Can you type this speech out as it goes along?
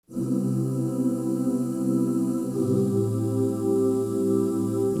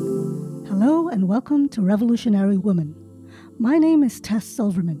welcome to Revolutionary Woman. My name is Tess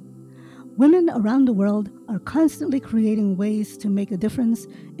Silverman. Women around the world are constantly creating ways to make a difference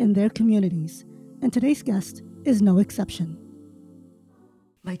in their communities, and today's guest is no exception.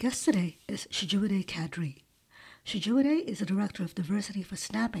 My guest today is Shijuade Kadree. Shijuade is the Director of Diversity for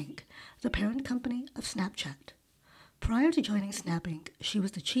Snap Inc., the parent company of Snapchat. Prior to joining Snap Inc., she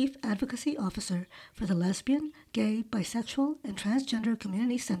was the Chief Advocacy Officer for the Lesbian, Gay, Bisexual, and Transgender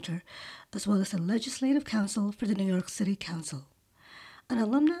Community Center, as well as the Legislative Council for the New York City Council. An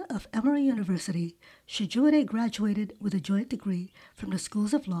alumna of Emory University, Shijuade graduated with a joint degree from the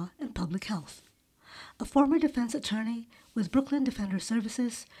Schools of Law and Public Health. A former defense attorney with Brooklyn Defender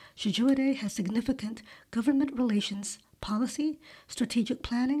Services, Shijuade has significant government relations, policy, strategic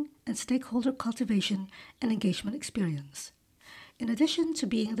planning, and stakeholder cultivation and engagement experience. In addition to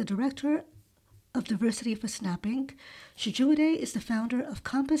being the Director of Diversity for Snap Inc., Shijuade is the founder of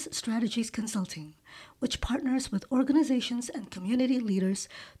Compass Strategies Consulting, which partners with organizations and community leaders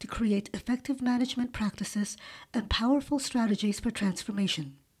to create effective management practices and powerful strategies for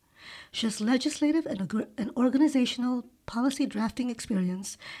transformation. She has legislative and organizational policy drafting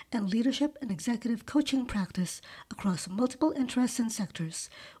experience and leadership and executive coaching practice across multiple interests and sectors,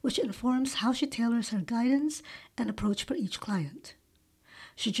 which informs how she tailors her guidance and approach for each client.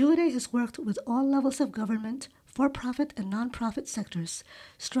 Shijuade has worked with all levels of government, for-profit and non-profit sectors,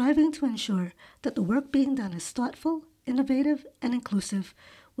 striving to ensure that the work being done is thoughtful, innovative, and inclusive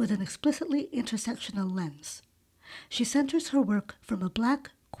with an explicitly intersectional lens. She centers her work from a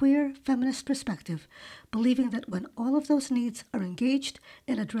Black, queer, feminist perspective, believing that when all of those needs are engaged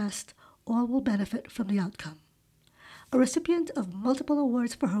and addressed, all will benefit from the outcome. A recipient of multiple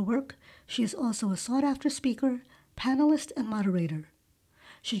awards for her work, she is also a sought-after speaker, panelist, and moderator.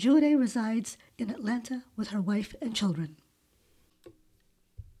 Shijuade resides in Atlanta with her wife and children.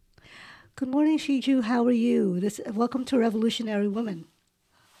 Good morning, Shiju. How are you? Welcome to Revolutionary Woman.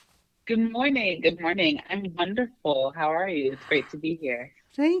 Good morning. Good morning. I'm wonderful. How are you? It's great to be here.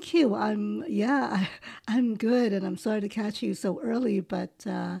 Thank you. I'm good, and I'm sorry to catch you so early, but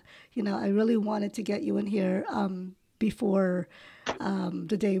I really wanted to get you in here before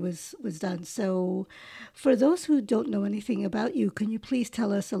the day was done. So, for those who don't know anything about you, can you please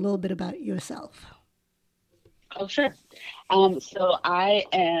tell us a little bit about yourself? Oh, sure. So I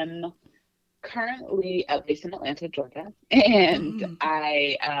am currently based in Atlanta, Georgia, and Hmm.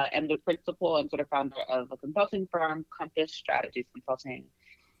 I am the principal and sort of founder of a consulting firm, Compass Strategies Consulting,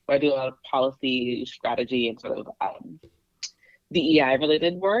 where I do a lot of policy, strategy, and sort of DEI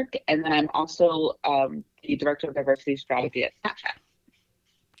related work. And then I'm also the director of diversity strategy at Snapchat,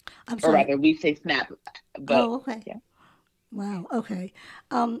 I'm or sorry. rather, we say Snap, but Oh, okay. yeah, Wow. Okay.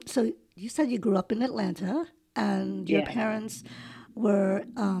 So you said you grew up in Atlanta, and your yeah, parents were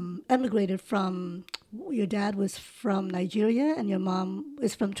emigrated from. Your dad was from Nigeria, and your mom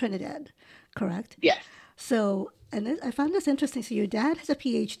is from Trinidad, correct? yes. So, I found this interesting. So, your dad has a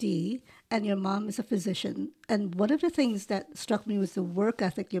PhD, and your mom is a physician. And one of the things that struck me was the work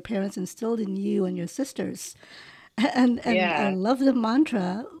ethic your parents instilled in you and your sisters. And I Yeah. love the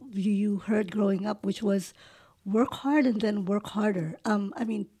mantra you heard growing up, which was work hard and then work harder.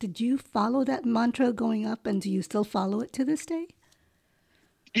 Did you follow that mantra growing up, and do you still follow it to this day?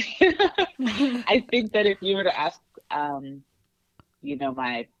 I think that if you were to ask,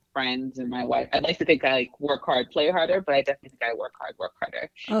 my friends and my wife, I'd like to think I like work hard, play harder, but I definitely think I work harder,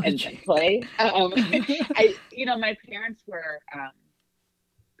 Oh, and then gee. play. My parents were,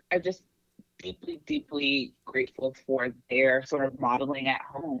 I'm just deeply, deeply grateful for their sort of modeling at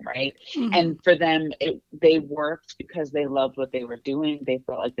home, right? Hmm. And for them, they worked because they loved what they were doing. They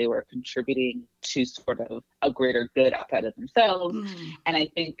felt like they were contributing to sort of a greater good outside of themselves. Mm. And I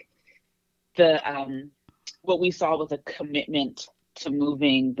think the what we saw was a commitment to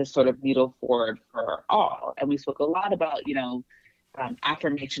moving the sort of needle forward for all. And we spoke a lot about,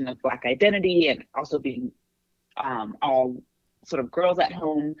 affirmation of Black identity and also being all sort of girls at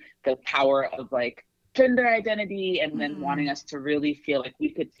home, the power of like gender identity, and then wanting Mm. us to really feel like we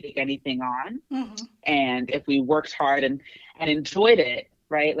could take anything on. Hmm. And if we worked hard and enjoyed it,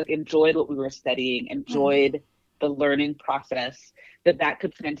 right? Like enjoyed what we were studying, Hmm. enjoyed the learning process, that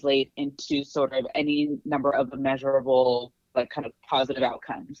could translate into sort of any number of measurable, like kind of positive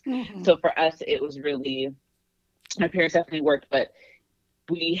outcomes. Hmm. So for us, it was really, my parents definitely worked, but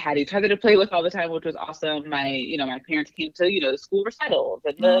we had each other to play with all the time, which was awesome. My parents came to, the school recitals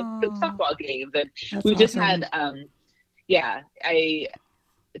and the Oh, softball games, and that's we just had, awesome. yeah, I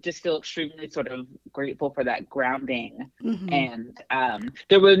just feel extremely sort of grateful for that grounding. Hmm. And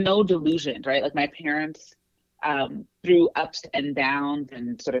there were no delusions, right? Like my parents, through ups and downs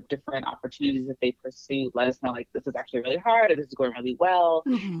and sort of different opportunities that they pursue, let us know like this is actually really hard or this is going really well.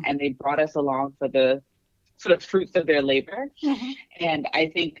 Mm-hmm. And they brought us along for the sort of fruits of their labor. Mm-hmm. And I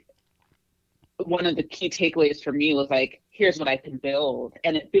think one of the key takeaways for me was like, here's what I can build.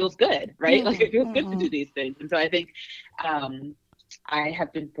 And it feels good, right? Like it feels good to Mm-hmm. do these things. And so I think um, I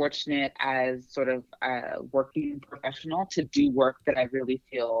have been fortunate as sort of a working professional to do work that I really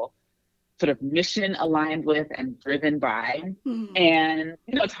feel sort of mission aligned with and driven by. Mm-hmm. And,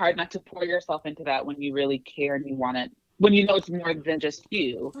 you know, it's hard not to pour yourself into that when you really care and you want it, when you know it's more than just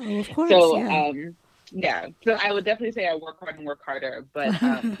you. Oh, of course, So, yeah. yeah, so I would definitely say I work hard and work harder, but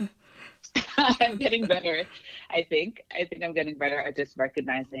I'm getting better. I think I'm getting better at just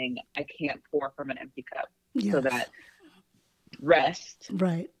recognizing I can't pour from an empty cup. So Yes. that rest,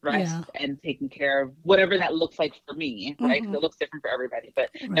 Right. Yeah. rest and taking care of whatever that looks like for me, right? Mm-hmm. Because it looks different for everybody, but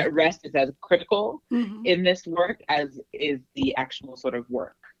Right. that rest is as critical Mm-hmm. in this work as is the actual sort of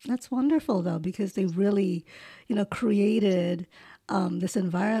work. That's wonderful, though, because they really, created this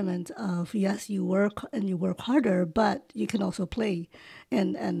environment of yes, you work and you work harder, but you can also play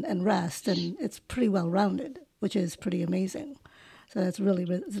and rest, and it's pretty well rounded, which is pretty amazing. So that's really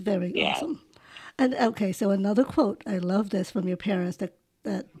it's very Yeah. awesome. And okay, so another quote I love this from your parents that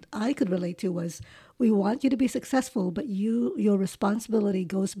I could relate to was, "We want you to be successful, but your responsibility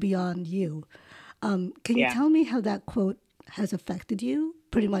goes beyond you." Can you Yeah. tell me how that quote has affected you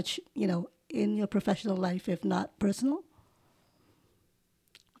pretty much, in your professional life, if not personal?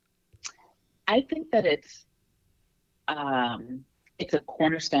 I think that um it's a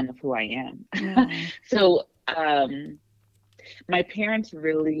cornerstone of who I am. Mm, So my parents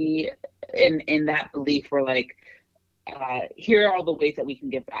really in that belief were like, here are all the ways that we can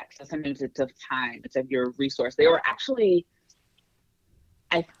give back. So sometimes it's of time, it's of your resource. They were actually,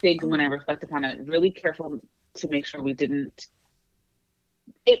 I think, when I oh, reflect upon it, really careful to make sure we didn't.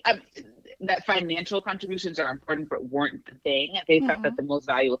 It, that financial contributions are important, but weren't the thing. They thought mm-hmm, that the most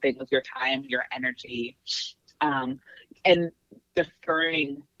valuable thing was your time, your energy, um, and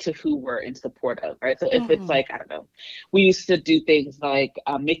deferring to who we're in support of, right? So if it's mm-hmm, like, I don't know, we used to do things like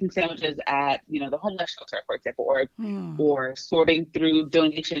making sandwiches at, the homeless shelter, for example, mm, or sorting through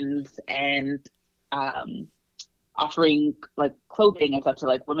donations and um, offering like clothing and stuff to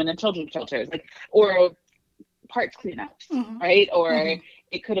like women and children's shelters, like or parts cleanups, mm-hmm, right? Or mm-hmm,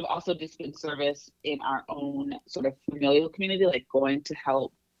 it could have also just been service in our own sort of familial community, like going to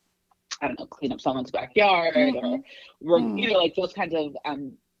help, I don't know, clean up someone's backyard mm-hmm, or work, mm, like those kinds of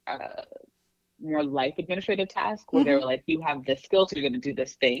uh, more life administrative tasks where they mm-hmm, were like, you have this skill, so you're going to do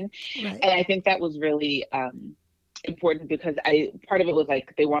this thing. right. And I think that was really important because part of it was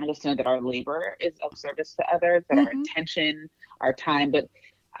like they wanted us to know that our labor is of service to others, that our Mm-hmm, intention, our time. But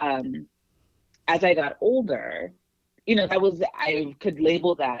um, as I got older, that was, I could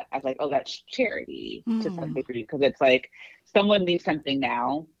label that as like, oh, that's charity to some mm, degree, because it's like someone needs something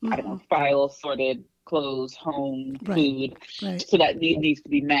now. I don't mm-hmm, know, files, sorted, clothes, home, right, food. right. So that need needs to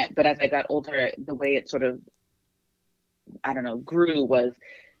be met. But as I got older, the way it sort of, I don't know, grew was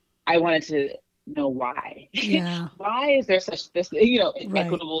I wanted to know why. Yeah, Why is there such this,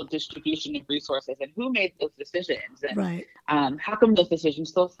 right, equitable distribution of resources, and who made those decisions, and right. how come those decisions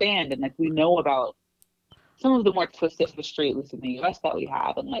still stand? And like we know about some of the more twisted history, at least in the US, that we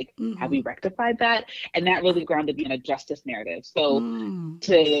have, and like, have Mm-hmm, we rectified that? And that really grounded me in a justice narrative. So mm,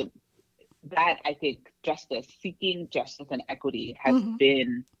 to that, I think justice, seeking justice and equity has mm-hmm,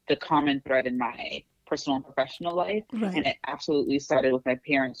 been the common thread in my personal and professional life. right. And it absolutely started with my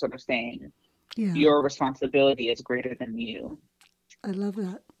parents sort of saying, Yeah. your responsibility is greater than you. I love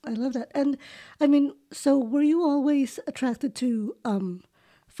that. I love that. And I mean, so were you always attracted to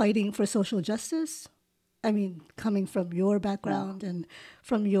fighting for social justice? I mean, coming from your No, background and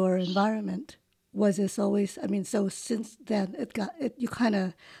from your environment, was this always? I mean, so since then, you kind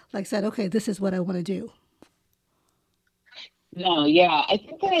of like said, okay, this is what I want to do. no, yeah. I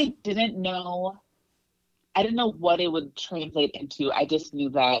think that I didn't know what it would translate into. I just knew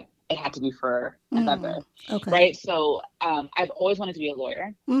that it had to be for Mm, another, okay. right? So I've always wanted to be a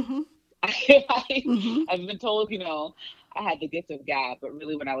lawyer. Mm-hmm. I, Mm-hmm. I've been told, I had the gift of gab, but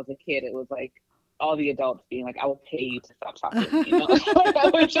really when I was a kid, it was like all the adults being like, I will pay you to stop talking. Like I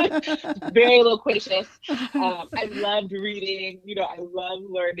was just very loquacious. I loved reading, I loved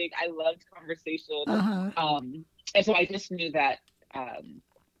learning, I loved conversation. Uh-huh. Um, and so I just knew that um,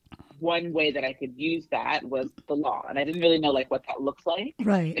 one way that I could use that was the law. And I didn't really know like what that looks like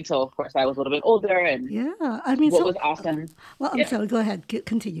Right. until of course I was a little bit older. And Yeah. I mean, what so was awesome. well, I'm Yeah. sorry. Go ahead.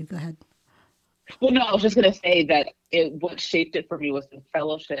 Continue. Go ahead. Well, no, I was just gonna say that what shaped it for me was the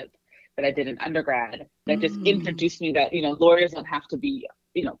fellowship that I did in undergrad that just Mm. introduced me that, lawyers don't have to be,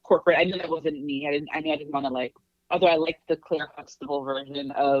 corporate. I knew that wasn't me. I knew I didn't want to like, although I liked the Claire Huxtable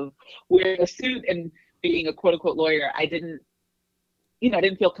version of wearing a suit and being a quote unquote lawyer, I didn't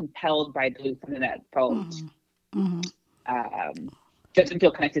feel compelled by doing something that felt, Mm-hmm. Mm-hmm. um, that didn't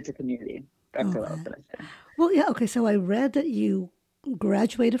feel connected to community. That's what I was Okay. going to say. Well, yeah, okay. So I read that you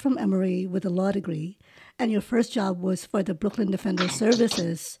graduated from Emory with a law degree, and your first job was for the Brooklyn Defender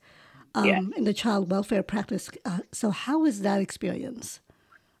Services Yes, in the child welfare practice. So, how is that experience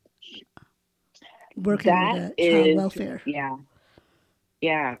working with that a child is, welfare? yeah,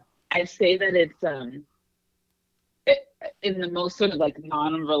 yeah. I say that it's, it, in the most sort of like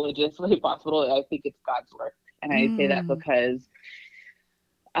non-religious way possible. I think it's God's work. And I say that Mm. because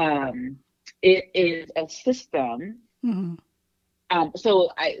um, it is a system. Mm-hmm. So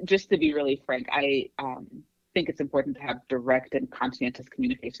just to be really frank, I think it's important to have direct and conscientious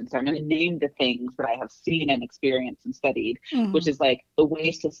communication. So I'm going to name the things that I have seen and experienced and studied, which Mm-hmm. is like the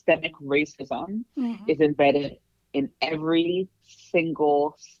way systemic racism Mm-hmm. is embedded in every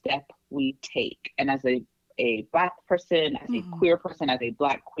single step we take. And as a Black person, as a Mm-hmm. queer person, as a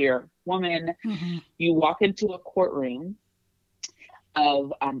Black queer woman, Mm-hmm. you walk into a courtroom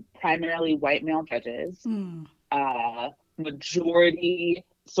of primarily white male judges, Mm. uh, majority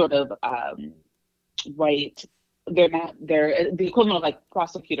sort of white. They're the equivalent of like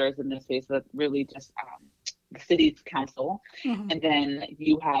prosecutors in this case, but really just the city's council. Mm-hmm. And then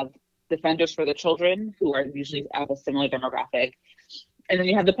you have defenders for the children who are usually of a similar demographic. And then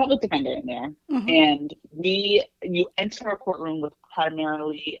you have the public defender in there. Mm-hmm. And you enter a courtroom with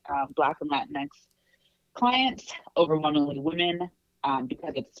primarily Black and Latinx clients, overwhelmingly women,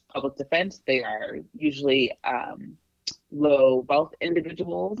 because it's public defense. They are usually low wealth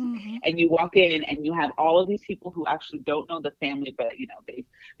individuals. Mm-hmm. And you walk in and you have all of these people who actually don't know the family, but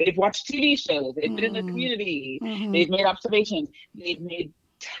they've watched TV shows, they've been in the Mm-hmm. community, Mm-hmm. they've made observations, they've made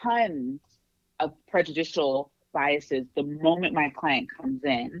tons of prejudicial biases the moment my client comes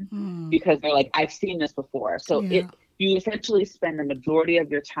in, Mm. because they're like, I've seen this before. So Yeah. you essentially spend the majority of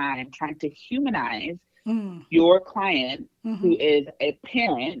your time trying to humanize Mm. your client, Mm-hmm. who is a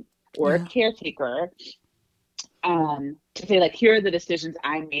parent or a Yeah. caretaker, to say like, here are the decisions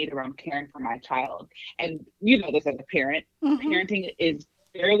I made around caring for my child. And this as a parent, Mm-hmm. parenting is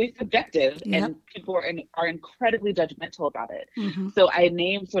fairly subjective, Yep. and people are incredibly judgmental about it. Mm-hmm. So I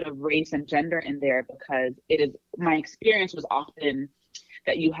named sort of race and gender in there because my experience was often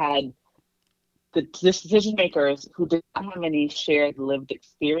that you had the decision makers who did not have any shared lived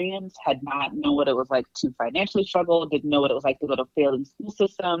experience, had not known what it was like to financially struggle, didn't know what it was like to go to failing school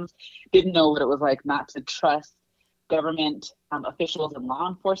systems, didn't know what it was like not to trust government officials and law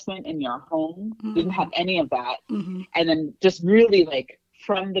enforcement in your home, didn't Mm-hmm. have any of that. Mm-hmm. And then just really like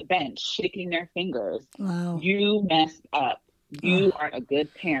from the bench, shaking their fingers, Wow. you messed up. Ugh. You aren't a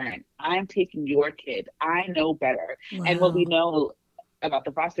good parent. I'm taking your kid. I know better. And what we Wow. know about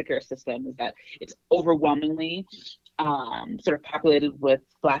the foster care system is that it's overwhelmingly sort of populated with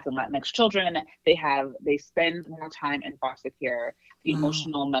Black and Latinx children. They spend more time in foster care. The Wow.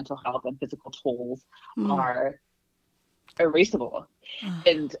 emotional, mental health, and physical tolls Mm. are erasable Ugh.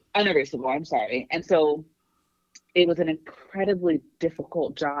 and unerasable. I'm sorry. And so it was an incredibly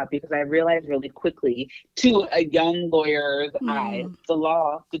difficult job because I realized really quickly, to a young lawyer's eye, Mm. the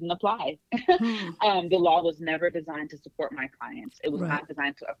law didn't apply. Hmm. The law was never designed to support my clients. It was Right. not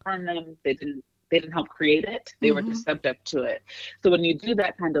designed to affirm them. They didn't help create it. They were Mm-hmm. just subject to it. So when you do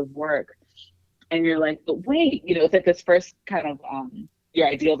that kind of work and you're like, but wait, it's like this first kind of your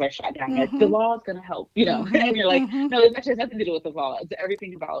ideals are shot down. You're like, the Mm-hmm. law is gonna help, Mm-hmm. and you're like, Mm-hmm. no, it actually has nothing to do with the law. It's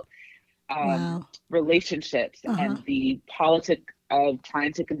everything about Wow. relationships Uh-huh. and the politic of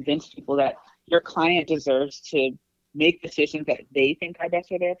trying to convince people that your client deserves to make decisions that they think are best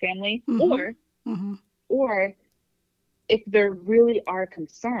for their family, Mm-hmm. Mm-hmm. or if there really are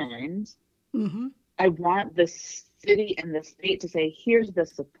concerns, Mm-hmm. I want the city and the state to say, here's the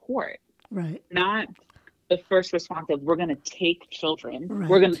support, Right. not the first response of we're going to take children.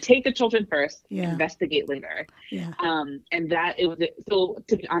 We're going to Right. take the children first, Yeah. investigate later. Yeah. And that it was, so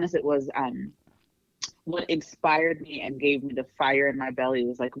to be honest, it was what inspired me and gave me the fire in my belly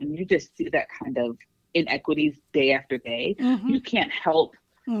was like, when you just see that kind of inequities day after day, Mm-hmm. you can't help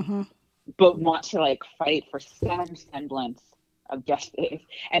Mm-hmm. but want to like fight for some semblance of justice.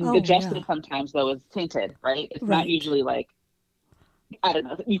 And the Oh yeah. justice sometimes though is tainted, right? It's not Right. usually like, I don't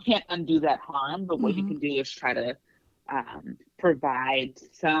know, you can't undo that harm, but what you Mm-hmm. can do is try to provide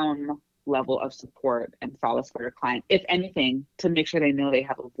some level of support and solace for your client, if anything, to make sure they know they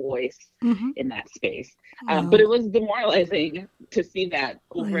have a voice Mm-hmm. in that space. But Wow. it was demoralizing to see that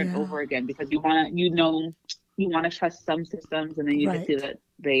Oh, over and yeah. over again, because you want to trust some systems, and then you just see Right. that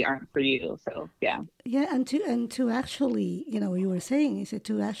they aren't for you. So yeah. Yeah, and to actually, you were saying, you said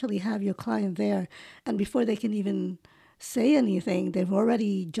to actually have your client there, and before they can even say anything, they've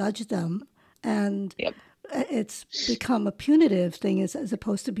already judged them, and Yep. it's become a punitive thing as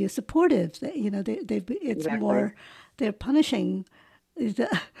opposed to be a supportive. It's Exactly. more they're punishing the,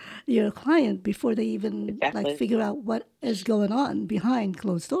 your client before they even like Exactly. figure out what is going on behind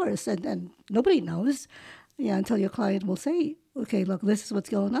closed doors, and nobody knows, yeah, until your client will say, okay, look, this is what's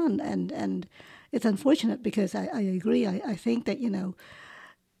going on, and it's unfortunate because I agree. I think that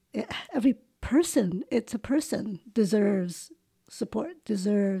every person, it's a person, deserves support,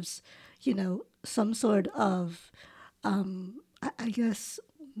 deserves, some sort of, I guess,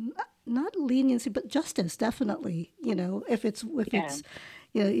 not leniency, but justice, definitely. If Yeah. it's,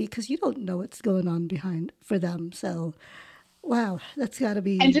 because you don't know what's going on behind for them. So, wow, that's got to And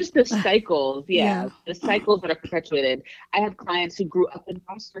be, just the cycles, yeah, yeah. the cycles that are perpetuated. I have clients who grew up in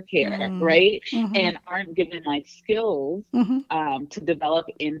foster care, Mm, right? mm-hmm, And aren't given like skills mm-hmm, to develop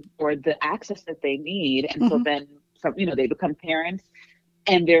in or the access that they need. And so mm-hmm, then they become parents,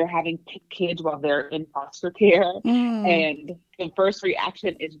 and they're having kids while they're in foster care. mm, And the first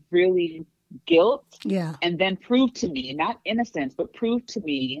reaction is really guilt, yeah. and then prove to me, not innocence, but prove to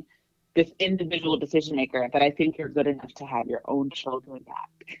me, this individual decision maker, that I think you're good enough to have your own children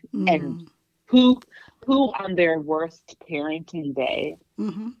back. And Mm, who who on their worst parenting day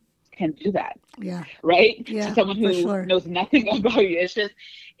mm-hmm, can do that, yeah. right? To Yeah, someone for who sure. knows nothing about you.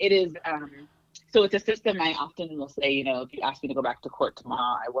 It is so it's a system. I often will say, if you asked me to go back to court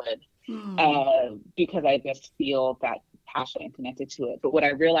tomorrow, I would, Mm, because I just feel that passion and connected to it. But what I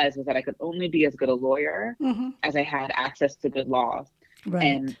realized was that I could only be as good a lawyer mm-hmm, as I had access to good law,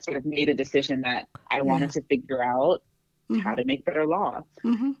 and right. sort of made a decision that I wanted Yeah. to figure out Mm-hmm, how to make better law.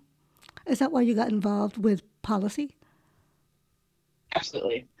 mm-hmm. Is that why you got involved with policy?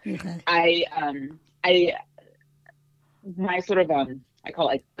 Absolutely. Okay. I my sort of I call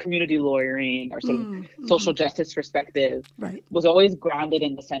it like community lawyering, or sort of Mm, mm-hmm, social justice perspective, right. was always grounded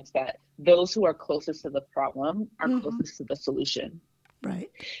in the sense that those who are closest to the problem are Mm-hmm, closest to the solution. right.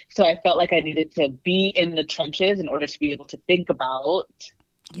 So I felt like I needed to be in the trenches in order to be able to think about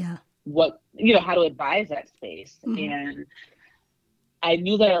Yeah. how to advise that space. Mm-hmm, And I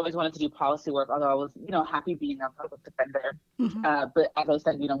knew that I always wanted to do policy work, although I was, happy being a public defender. mm-hmm, But as I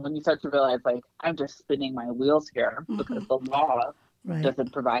said, when you start to realize, like, I'm just spinning my wheels here mm-hmm, because the law right.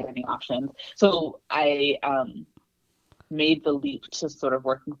 doesn't provide any options. So I made the leap to sort of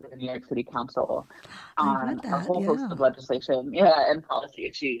working for the New York City Council I on read a that. whole host Yeah. of legislation, yeah, and policy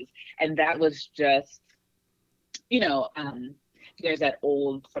issues. And that was just, you know, um, there's that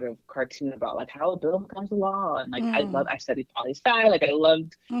old sort of cartoon about like how a bill becomes a law. And like, Mm, I studied poli sci, like I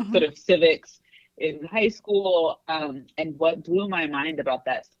loved mm-hmm, sort of civics in high school. And what blew my mind about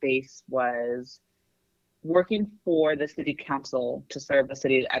that space was working for the city council to serve the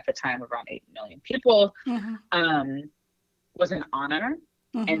city at the time around 8 million people, mm-hmm, um, was an honor.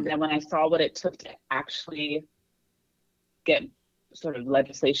 mm-hmm, And then when I saw what it took to actually get sort of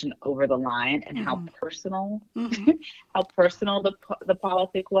legislation over the line, and mm-hmm, mm-hmm. how personal the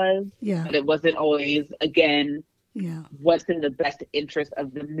politic was, Yeah. that it wasn't always, again, Yeah. what's in the best interest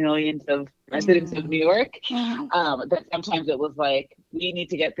of the millions of residents of Mm, New York. mm-hmm, That sometimes it was like, we need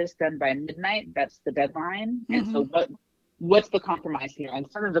to get this done by midnight, that's the deadline. And mm-hmm, so what's the compromise here? And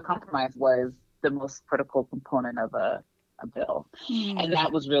sort of the compromise was the most critical component of a bill. And mm.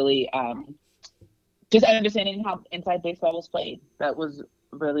 that was really just understanding how inside baseball was played. That was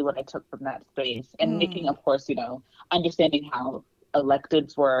really what I took from that space. And making, Mm, of course, understanding how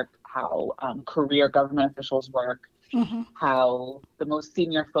electeds work, how career government officials work, mm-hmm, how the most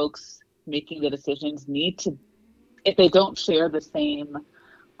senior folks making the decisions need to, if they don't share the same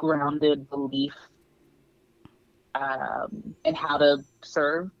grounded belief in how to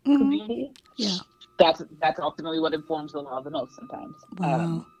serve mm-hmm. community, Yeah. that's ultimately what informs the law the most sometimes.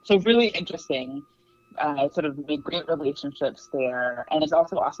 Wow. So really interesting. Sort of made great relationships there, and it's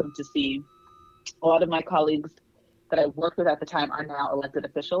also awesome to see a lot of my colleagues that I worked with at the time are now elected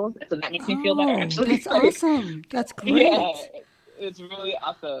officials, and so that makes me feel better Oh, actually. that's Like, awesome. That's yeah, great. it's really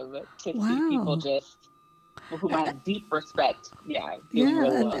awesome to see people Wow. just whom I have deep respect, yeah, doing Yeah,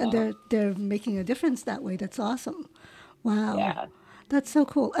 really well and now. they're making a difference that way. That's awesome. Wow. Yeah. That's so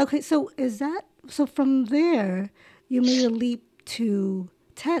cool. Okay, so so from there you made a leap to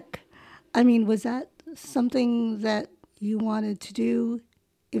tech. I mean, was that something that you wanted to do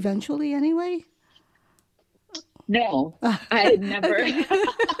eventually anyway? No, Ah, I had never, okay.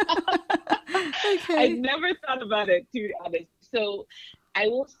 I'd Okay. never thought about it, to be honest. So I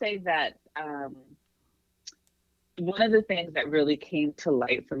will say that one of the things that really came to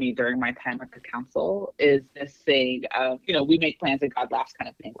light for me during my time at the council is this saying of, we make plans and God laughs kind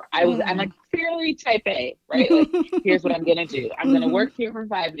of thing. Where I'm like Mm. fairly type A, right? Like, here's what I'm gonna do. I'm gonna Hmm. work here for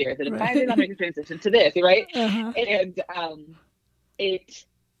 5 years, and in 5 years I'll Right. make a transition to this, right? Uh-huh. And it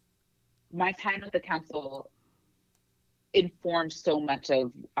my time at the council informed so much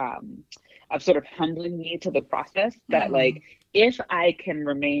of sort of humbling me to the process that, Mm. like, if I can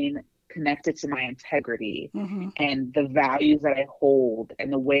remain connected to my integrity Mm-hmm. and the values that I hold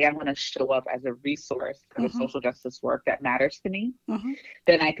and the way I'm going to show up as a resource for the Mm-hmm. social justice work that matters to me, Mm-hmm.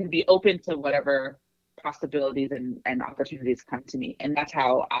 then I can be open to whatever possibilities and opportunities come to me. And that's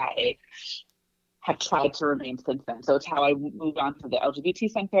how I have tried to remain since then. So it's how I moved on to the LGBT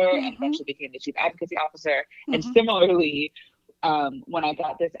Center and Mm-hmm. eventually became the chief advocacy officer. And Mm-hmm. similarly, when I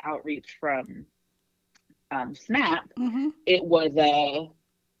got this outreach from SNAP, Mm-hmm. it was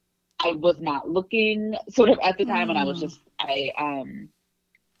I was not looking sort of at the time, and Mm. I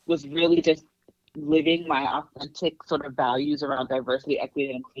was really just living my authentic sort of values around diversity, equity,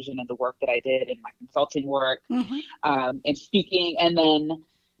 and inclusion in the work that I did in my consulting work, Mm-hmm. and speaking. And then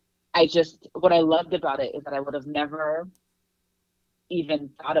what I loved about it is that I would have never even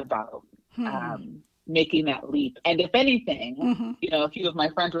thought about Hmm. making that leap. And if anything, Mm-hmm. a few of my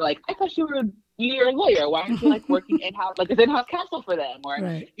friends were like, "I thought you're a lawyer. Why aren't you like working in house, like as in house counsel for them, or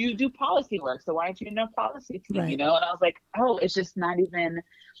Right. you do policy work? So why aren't you in a policy team?" Right. And I was like, "Oh, it's just not even."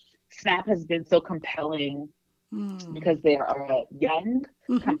 Snap has been so compelling Mm. because they are a young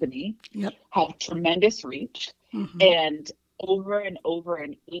Mm-hmm. company, Yep. have tremendous reach, Mm-hmm. and over and over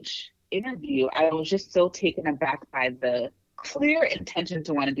in each interview, I was just so taken aback by the clear intention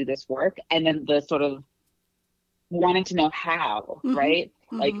to want to do this work and then the sort of wanting to know how, Mm-hmm. right?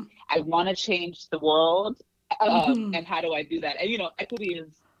 Like, Mm-hmm. I want to change the world, Mm-hmm. and how do I do that? And equity is,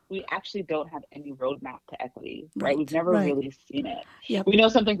 we actually don't have any roadmap to equity, right? We've Right. never Right. really seen it. Yep. We know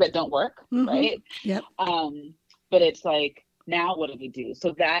some things that don't work, Mm-hmm. right? Yep. um but it's like, now what do we do?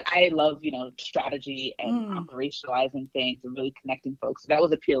 So that I love, strategy and Mm. operationalizing things and really connecting folks. So that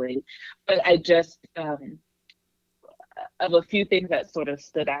was appealing. But I just of a few things that sort of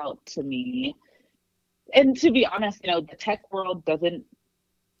stood out to me, and to be honest, the tech world doesn't,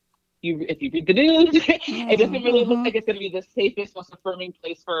 if you read the news, it doesn't really look Mm-hmm. like it's going to be the safest, most affirming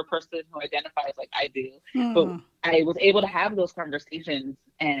place for a person who identifies like I do. But Mm. I was able to have those conversations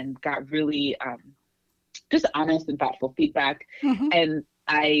and got really just honest and thoughtful feedback. Mm-hmm. And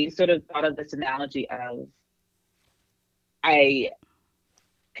I sort of thought of this analogy of, I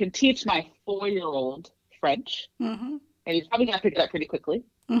can teach my 4-year-old French, Mm-hmm. and he's probably going to pick it up pretty quickly.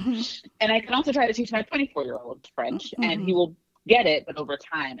 Mm-hmm. And I can also try to teach my 24-year-old French, and Mm-hmm. he will get it, but over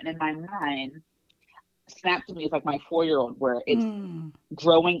time. And in my mind, Snap to me is like my 4-year-old, where it's Mm.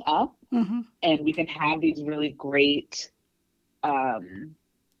 growing up, Mm-hmm. and we can have these really great, um,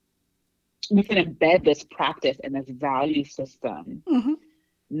 we can embed this practice and this value system Mm-hmm.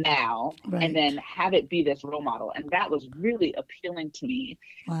 now, and Right. then have it be this role model. And that was really appealing to me.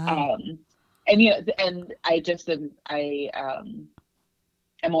 Wow. um and I just am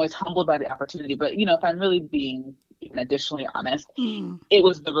always humbled by the opportunity. But if I'm really being even additionally honest, Mm. it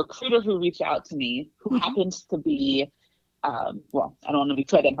was the recruiter who reached out to me, who Mm-hmm. happens to be, well, I don't want to be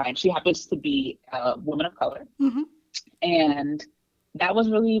too identified, she happens to be a woman of color. Mm-hmm. And that was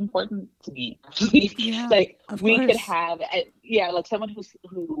really important to me, actually. Yeah. Like, Of we could course. have, yeah, like someone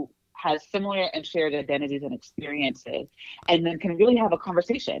who has similar and shared identities and experiences, and then can really have a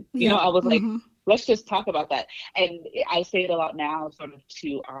conversation. Yep. I was like, Mm-hmm. let's just talk about that. And I say it a lot now, sort of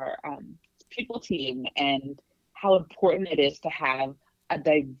to our people team, and how important it is to have a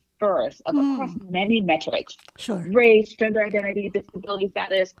diverse, across Mm. many metrics: Sure. race, gender identity, disability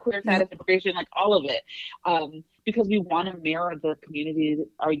status, queer status, Yep. immigration, like all of it. Because we want to mirror the community,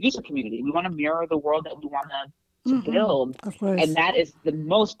 our user community. We want to mirror the world that we want to Mm-hmm. build. Of And course. that is the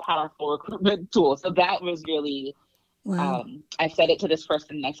most powerful recruitment tool. So that was really, Wow. I said it to this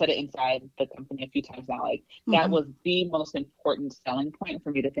person, I said it inside the company a few times now, like, that Mm-hmm. was the most important selling point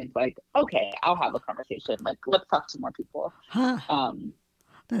for me to think like, okay, I'll have a conversation. Like, let's talk to more people. Huh. Um,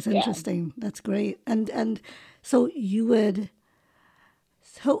 That's yeah. interesting. That's great. And so you would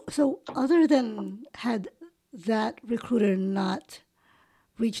so other than had that recruiter not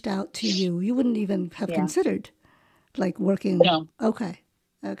reached out to you, you wouldn't even have Yeah. considered like working. No, Okay.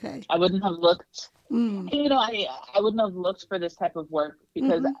 Okay. I wouldn't have looked. Mm. And, I wouldn't have looked for this type of work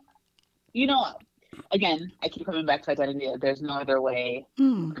because, Mm-hmm. you know, again, I keep coming back to identity. There's no other way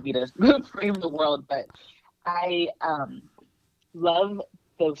Mm. for me to frame the world, but I love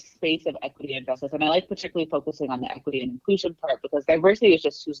the space of equity and justice. And I like particularly focusing on the equity and inclusion part because diversity is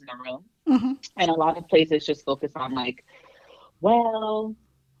just who's in the room. Mm-hmm. And a lot of places just focus on like, well,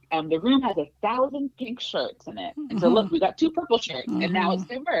 the room has 1,000 pink shirts in it. And so Mm-hmm. look, we got two purple shirts and now Mm-hmm. it's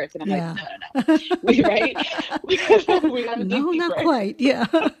diverse. And I'm like, Yeah. no, no, no. We right? We gotta dig No, not deeper. quite. Yeah.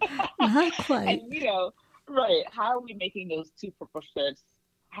 Not quite. And right, how are we making those two purple shirts?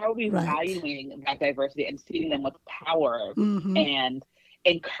 How are we Right. valuing that diversity and seeing them with power Mm-hmm. and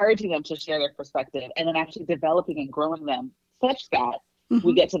encouraging them to share their perspective and then actually developing and growing them such that we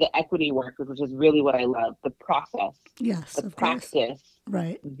Mm-hmm. get to the equity work, which is really what I love, the process, Yes, the of course. practice,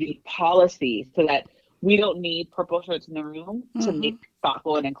 Right. the policy, so that we don't need purple shirts in the room to Mm-hmm. make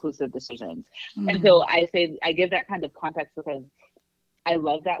thoughtful and inclusive decisions. And Mm. so I say I give that kind of context because I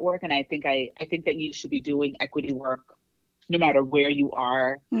love that work, and I think that you should be doing equity work no matter where you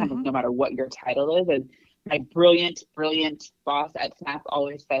are, kind of Mm-hmm. no matter what your title is. And my brilliant, brilliant boss at Snap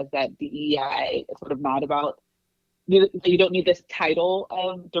always says that DEI is sort of not about you don't need this title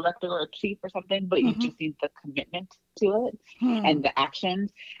of director or chief or something, but you Mm-hmm. just need the commitment to it Hmm. and the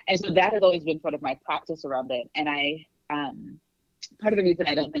actions. And so that has always been sort of my practice around it. And part of the reason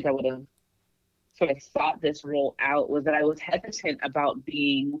I don't think I would have sort of sought this role out was that I was hesitant about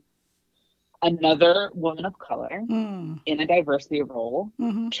being another woman of color Mm. in a diversity role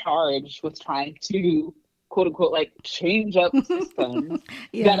Mm-hmm. charged with trying to quote unquote like change up systems that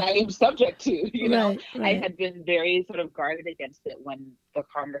Yeah. I am subject to. Right. I Right. had been very sort of guarded against it when the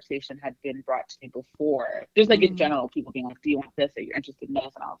conversation had been brought to me before. Just like in Mm. general, people being like, "Do you want this? Are you interested in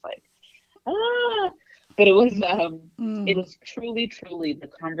this?" And I was like, "Ah," but it Mm. was truly, truly the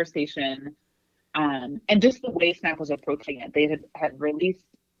conversation, and just the way Snap was approaching it. They had released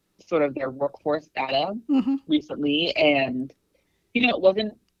sort of their workforce data Mm-hmm. recently, and it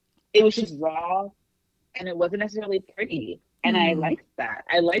wasn't. It was just raw, and it wasn't necessarily pretty. And I Mm. liked that.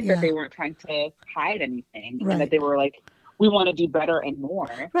 I liked that Yeah. they weren't trying to hide anything, and that Right. they were like, "We want to do better and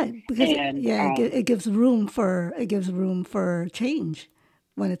more." Right. Because And yeah, it gives room for change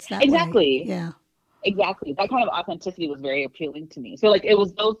when it's that way. exactly, Yeah. exactly, that kind of authenticity was very appealing to me. So like, it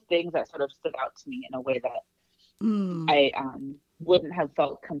was those things that sort of stood out to me in a way that Mm. I wouldn't have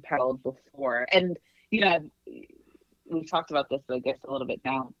felt compelled before. And you know, we've talked about this, I guess, a little bit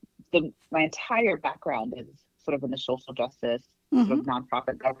now. My entire background is sort of in the social justice, sort Mm-hmm. of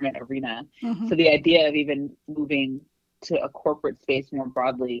nonprofit government arena. Mm-hmm. So the idea of even moving to a corporate space more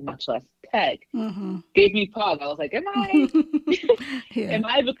broadly, much less tech, Mm-hmm. gave me pause. I was like, Yeah. am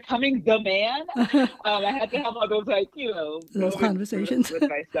I becoming the man? I had to have all those like, Those moments conversations. with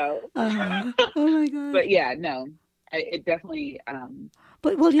myself. Oh my gosh. But yeah, no, it definitely,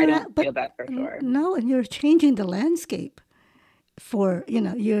 But well, I you're don't at, feel but that for sure. no, and you're changing the landscape for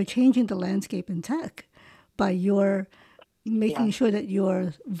you're changing the landscape in tech by your Yeah, making sure that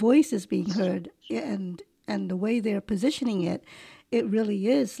your voice is being heard and the way they're positioning it, it really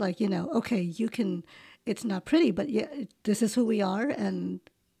is like okay, you can. It's not pretty, but yeah, this is who we are, and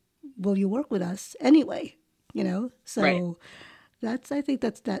will you work with us anyway? right. So I think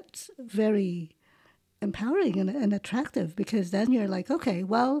that's very empowering and attractive because then you're like, okay,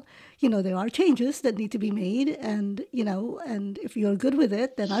 well, there are changes that need to be made, and and if you're good with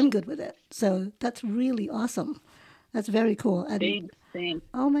it, then I'm good with it. So that's really awesome. That's very cool. And Thanks, thanks.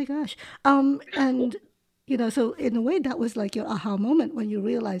 oh my gosh, and so in a way, that was like your aha moment when you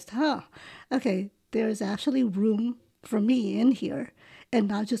realized, okay, there's actually room for me in here, and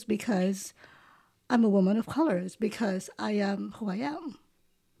not just because I'm a woman of color, it's because I am who I am.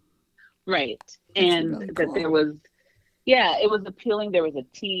 Right. That's And really that cool. there was, yeah, it was appealing. There was a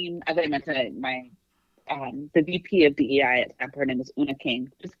team, as I mentioned, the VP of DEI at Stanford, her name is Una King,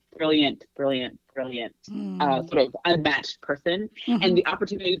 just brilliant, brilliant, brilliant, Mm. sort of unmatched person. And Mm-hmm. the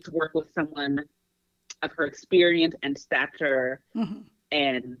opportunity to work with someone of her experience and stature Mm-hmm.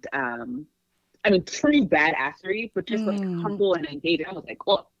 and, I mean, true badassery, but just like Mm. humble and engaged. I was like,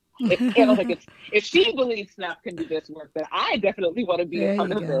 well, I was like, if she believes Snap can do this work, then I definitely want to be a There part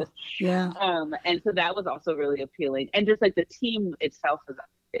you of this. go. Yeah. And so that was also really appealing. And just like the team itself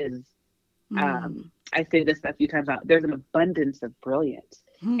is Mm. I say this a few times out, there's an abundance of brilliance.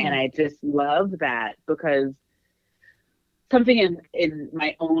 And Mm. I just love that because something in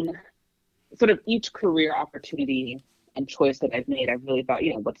my own sort of each career opportunity and choice that I've made, I've really thought,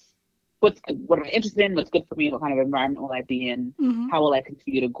 what am I interested in? What's good for me? What kind of environment will I be in? Mm-hmm. How will I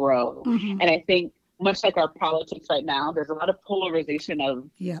continue to grow? Mm-hmm. And I think much like our politics right now, there's a lot of polarization of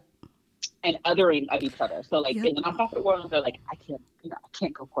Yep. and othering of each other. So like Yep. in the nonprofit world, they're like, I can't, I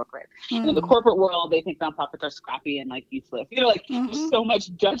can't go corporate. And in the Mm. corporate world, they think nonprofits are scrappy and like useless. Like there's Mm-hmm. so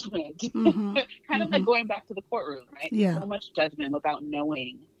much judgment, Mm-hmm. kind of Mm-hmm. like going back to the courtroom, right? Yeah. So much judgment without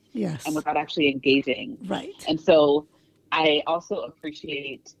knowing and Yes. without actually engaging. Right. And so I also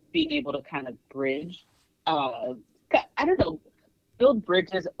appreciate being able to kind of bridge, uh, I don't know, build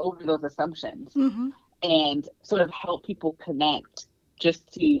bridges over those assumptions Mm-hmm. and sort of help people connect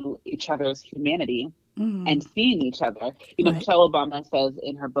just to each other's humanity Mm. and seeing each other. Right. Michelle Obama says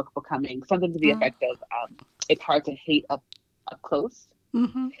in her book Becoming something to the Uh, effect of, it's hard to hate up close.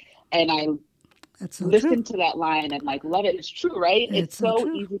 mm-hmm. And I That's so true. listen to that line and like love it. It's true, right? It's It's so so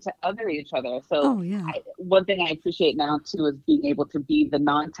true. easy to other each other. So Oh yeah. one thing I appreciate now too is being able to be the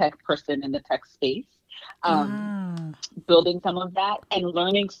non-tech person in the tech space, um, Ah. building some of that and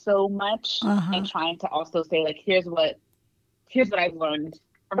learning so much Uh-huh. and trying to also say like, here's what I've learned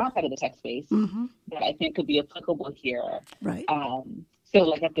from outside of the tech space Mm-hmm. that I think could be applicable here. Right. So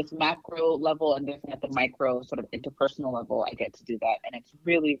like at this macro level and then at the micro sort of interpersonal level, I get to do that. And it's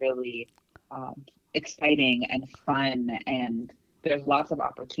really, really exciting and fun. And there's lots of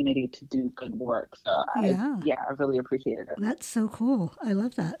opportunity to do good work. So Yeah. I really appreciated it. That's so cool. I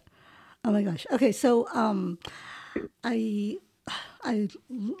love that. Oh my gosh. Okay, so I I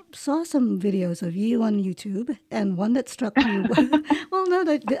saw some videos of you on YouTube, and one that struck me. Well,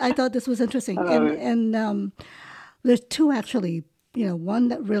 no, I thought this was interesting, and there's two actually. One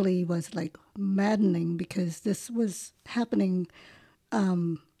that really was like maddening because this was happening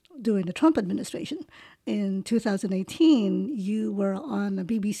during the Trump administration. In 2018, you were on a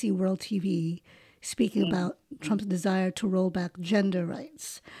BBC World TV speaking about Trump's desire to roll back gender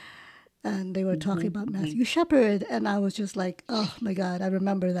rights. And they were talking Mm-hmm, about mm-hmm, Matthew Shepard, and I was just like, "Oh my God, I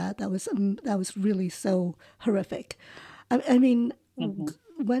remember that. That was really so horrific." I mean,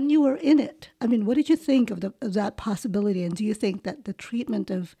 mm-hmm. when you were in it, I mean, what did you think of that possibility? And do you think that the treatment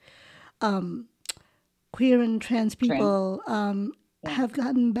of queer and trans Trans, people yeah. have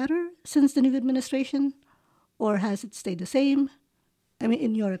gotten better since the new administration, or has it stayed the same? I mean,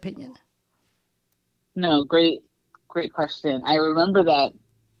 in your opinion. No, great question. I remember that,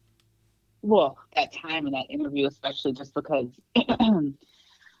 well, that time in that interview, especially just because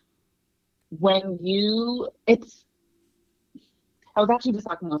it's I was actually just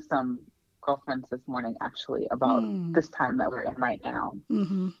talking with some girlfriends this morning, actually, about Hmm. this time that we're in right now,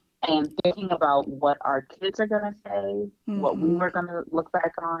 Mm-hmm. and thinking about what our kids are going to say, what we Mm-hmm. were going to look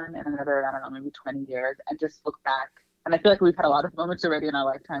back on in another, I don't know, maybe 20 years, and just look back. And I feel like we've had a lot of moments already in our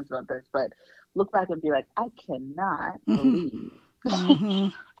lifetimes about this, but look back and be like, I cannot Mm-hmm. believe Mm-hmm.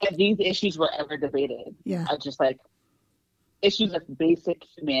 that these issues were ever debated. Yeah. I just like issues of basic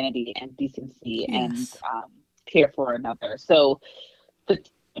humanity and decency and Yes. care for another. So the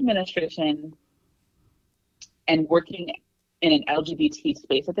administration and working in an LGBT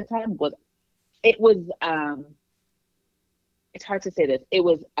space at the time it was it's hard to say this. It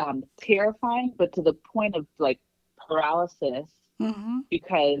was terrifying, but to the point of like paralysis Mm-hmm.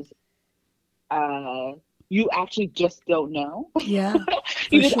 because uh you actually just don't know. Yeah,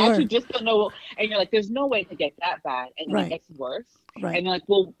 for You just actually sure. just don't know. And you're like, there's no way to get that bad. And then it Right. gets worse. Right. And you're like,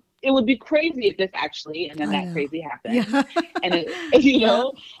 well, it would be crazy if this actually, and then I that know. crazy happens. Yeah. And it, Yeah.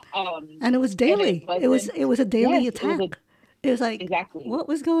 And it was and it daily. It was wasn't, it was a daily yes, it was attack. It was like, exactly, what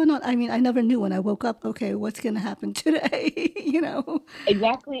was going on? I mean, I never knew when I woke up, okay, what's going to happen today, you know?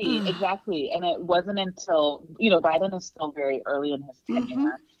 exactly. And it wasn't until, Biden is still very early in his Mm-hmm.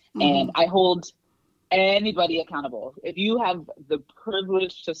 tenure. Mm-hmm. And I hold anybody accountable. If you have the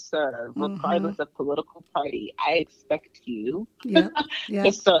privilege to serve, Mm-hmm. regardless of political party, I expect you Yep. to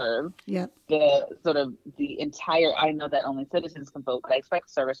Yep. serve Yep. the entire. I know that only citizens can vote, but I expect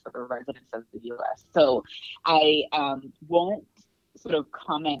service for the residents of the U.S. So I won't sort of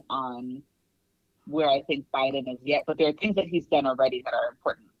comment on where I think Biden is yet, but there are things that he's done already that are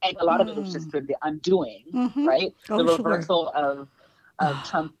important, and a lot of it has just Mm. been the undoing, Mm-hmm. right? The Oh, sure. reversal of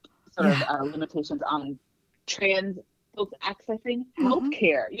Trump sort of Yeah. limitations on trans folks accessing Mm-hmm.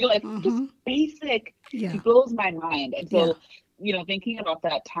 healthcare. Like just Mm-hmm. basic. Yeah. It blows my mind, and Yeah. so thinking about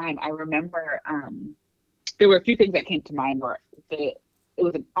that time, I remember there were a few things that came to mind where it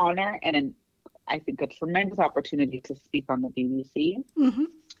was an honor and I think a tremendous opportunity to speak on the BBC. Mm-hmm.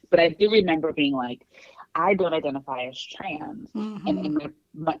 But I do remember being like, I don't identify as trans. And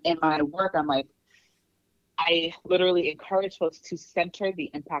Mm-hmm. in my work, I'm like, I literally encourage folks to center the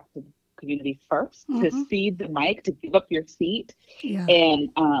impact of the community first, to Mm-hmm. cede the mic, to give up your seat. Yeah. And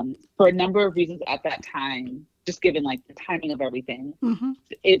for a number of reasons at that time, just given like the timing of everything, Mm-hmm.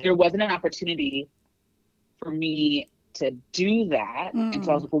 there wasn't an opportunity for me to do that. And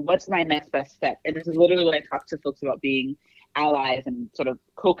so I was Mm. like, well, what's my next best step? And this is literally what I talk to folks about being allies and sort of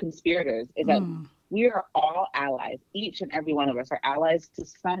co-conspirators, is that Mm. we are all allies. Each and every one of us are allies to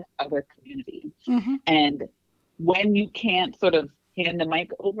some other community. Mm-hmm. And when you can't sort of hand the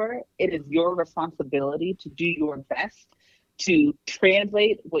mic over, it is your responsibility to do your best to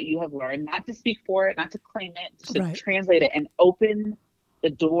translate what you have learned, not to speak for it, not to claim it, just to Right. translate it and open the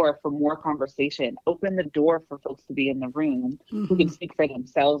door for more conversation, open the door for folks to be in the room who can Mm-hmm. speak for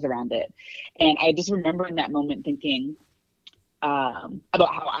themselves around it. And I just remember in that moment thinking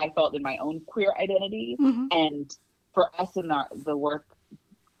about how I felt in my own queer identity. Mm-hmm. And for us in the work,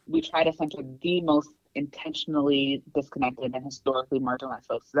 we try to center the most intentionally disconnected and historically marginalized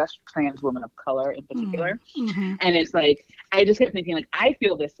folks. So that's trans women of color in particular. Mm-hmm. And it's like, I just kept thinking, like, I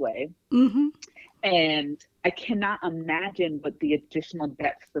feel this way. Mm-hmm. And I cannot imagine what the additional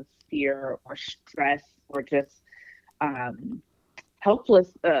depths of fear or stress or just um,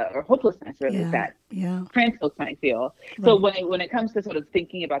 or hopelessness really Yeah. that Yeah. trans folks might feel. So Right. when it comes to sort of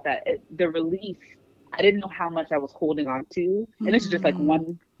thinking about that, the relief, I didn't know how much I was holding on to, and this is just like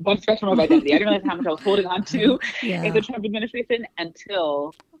Mm. one spectrum of identity. I didn't realize how much I was holding on to in the Yeah. Trump administration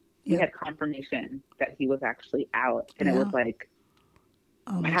until we Yep. had confirmation that he was actually out, and it was Yeah. like,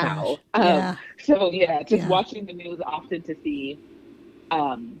 Oh my gosh. wow. Yeah. So yeah, just Yeah. watching the news often to see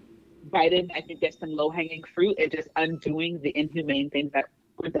um, Biden, I think there's some low hanging fruit and just undoing the inhumane things that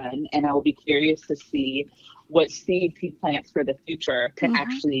were done. And I will be curious to see what seeds he plants for the future to Mm-hmm.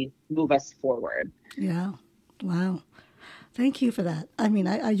 actually move us forward. Yeah. Wow. Thank you for that. I mean,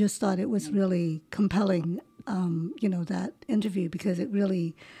 I just thought it was really compelling, that interview because it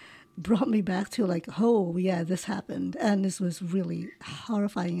really brought me back to like, oh, yeah, this happened. And this was really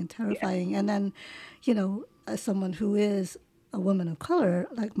horrifying and Yeah. terrifying. And then, as someone who is a woman of color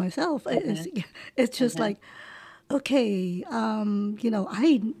like myself, Mm-hmm. it's just Mm-hmm. like, okay,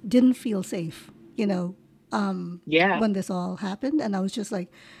 I didn't feel safe, Yeah. when this all happened. And I was just like,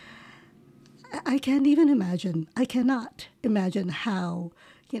 I can't even imagine. I cannot imagine how,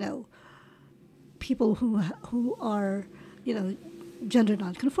 you know, people who are, you know, gender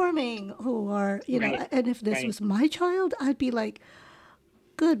nonconforming, who are, Right. and if this Right. was my child, I'd be like,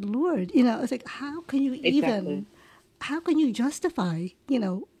 good Lord, it's like, Exactly. how can you justify,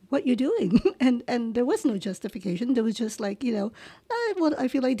 what you're doing? And there was no justification. There was just like, I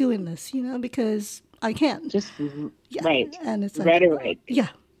feel like doing this, because I can. Just Yeah. right. And it's like, Rhetoric yeah,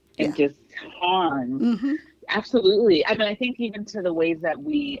 and yeah. just harm. Mm-hmm. Absolutely. I mean, I think even to the ways that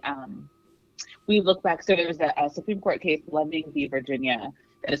we look back. So there was a Supreme Court case, Loving v. Virginia,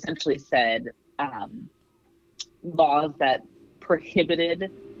 that essentially said um, laws that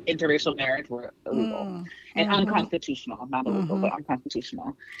prohibited interracial marriage were illegal Mm, and mm-hmm. unconstitutional, not illegal, Mm-hmm. but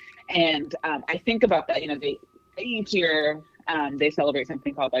unconstitutional. And I think about that, they each year they celebrate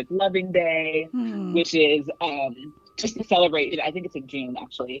something called like Loving Day, Mm. which is just to celebrate, I think it's in June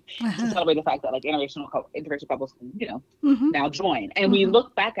actually, to Uh-huh. celebrate the fact that like interracial couples can, Mm-hmm. now join. And we Mm-hmm.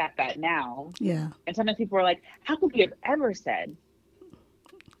 look back at that now, Yeah. and sometimes people are like, how could we have ever said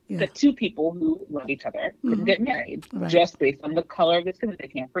Yeah. that two people who love each other couldn't Mm-hmm. get married Right. just based on the color of the skin? They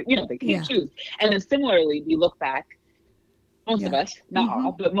can't, they can't Yeah. choose. And then similarly, we look back, most of Yeah. us, not Mm-hmm.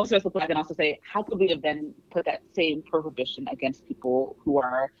 all, but most of us look back and also say, how could we have then put that same prohibition against people who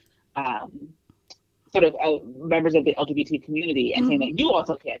are um, sort of members of the LGBT community and saying Mm-hmm. that you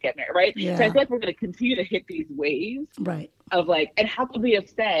also can't get married, right? So I Yeah. feel like we're going to continue to hit these waves Right. of like, and how could we have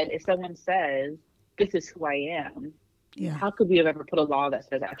said, if someone says, this is who I am, Yeah. how could we have ever put a law that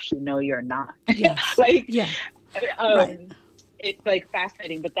says, actually, no, you're not? Yes. Like, Yeah. Right. um, it's like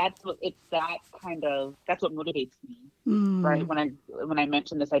fascinating, but that's what motivates me, right? Mm. When I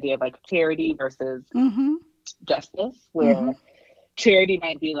mentioned this idea of like charity versus Mm-hmm. justice, Mm-hmm. where charity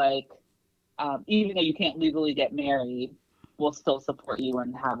might be like, even though you can't legally get married, we'll still support you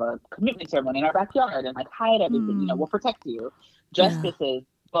and have a commitment ceremony in our backyard and like hide everything, Mm. we'll protect you. Yeah. Justice is,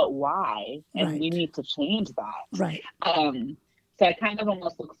 but why? And we Right. need to change that. Right. So I kind of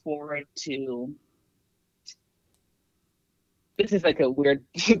almost look forward to, this is like a weird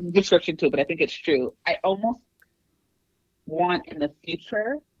description to it, but I think it's true. I almost want in the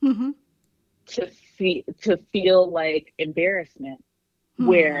future Mm-hmm. to feel like embarrassment, Hmm.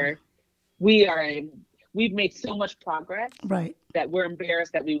 where we are we've made so much progress Right. that we're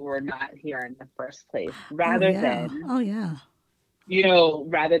embarrassed that we were not here in the first place, Oh rather yeah. than Oh yeah.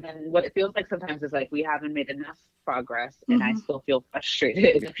 what it feels like sometimes is like we haven't made enough progress and I Mm-hmm. still feel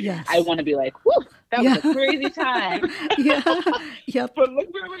frustrated. I Yes. want to be like, whoo, that was Yeah. a crazy time. Yeah. Yep. But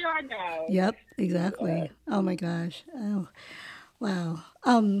look where we are now. Yep. Yeah. Exactly. Oh my gosh. Oh wow.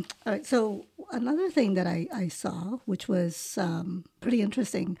 All right. So another thing that I saw, which was pretty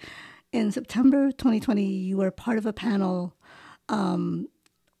interesting, in September 2020, you were part of a panel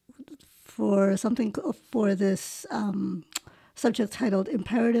for something for this subject titled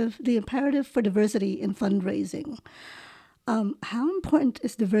 "Imperative: The Imperative for Diversity in Fundraising." How important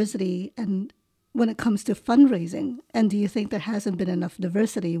is diversity and when it comes to fundraising? And do you think there hasn't been enough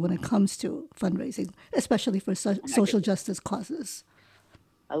diversity when it comes to fundraising, especially for Oh my social goodness. justice causes?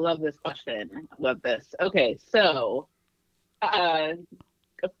 I love this question. I love this. Okay, so uh,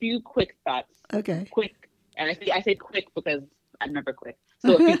 a few quick thoughts. Okay. Quick, and I say quick because I'm never quick.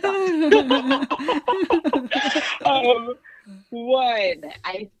 So a few thoughts. um, One,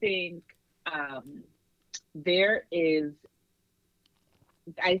 I think um, there is.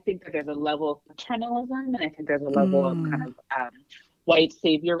 I think that there's a level of paternalism, and I think there's a level of kind Mm, of white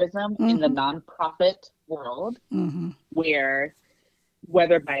saviorism in the mm-hmm, nonprofit world, mm-hmm, where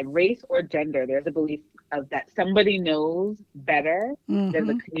whether by race or gender, there's a belief of that somebody knows better than the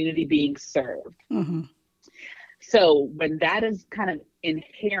mm-hmm, community being served. mm-hmm, So when that is kind of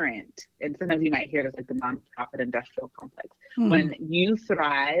inherent, and sometimes you might hear this like the nonprofit industrial complex, mm-hmm. when you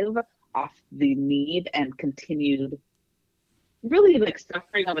thrive off the need and continued really like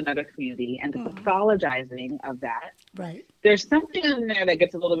suffering of another community and the pathologizing of that, Right. there's something in there that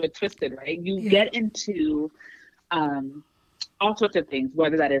gets a little bit twisted, right? You Yeah. get into um, all sorts of things,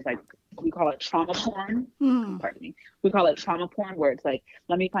 whether that is like we call it trauma porn. Mm, Pardon me. We call it trauma porn, where it's like,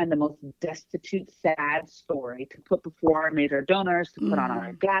 let me find the most destitute, sad story to put before our major donors, to put on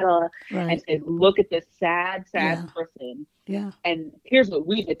our mm, gala, and right. say, look at this sad, sad Yeah. person. Yeah. And here's what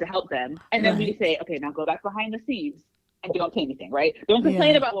we did to help them. And then we Right. say, okay, now go back behind the scenes and don't say anything, right? Don't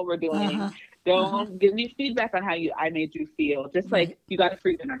complain Yeah. about what we're Uh doing. huh. Uh huh. Don't give me feedback on how I made you feel. Just like Right. you got a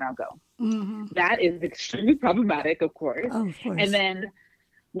free dinner, now go. Mm-hmm. That is extremely problematic, of course. Oh, of And course. then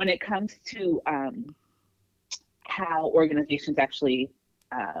when it comes to how organizations actually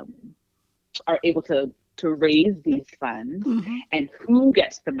um, are able to raise these funds Mm-hmm. and who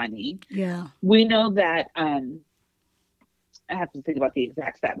gets the money, Yeah. we know that I have to think about the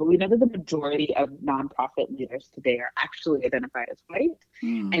exact stat, but we know that the majority of nonprofit leaders today are actually identified as white,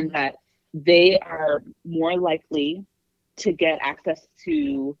 and Mm. that they are more likely to get access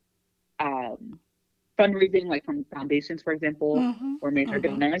to um, fundraising, like from foundations, for example, Mm-hmm. or major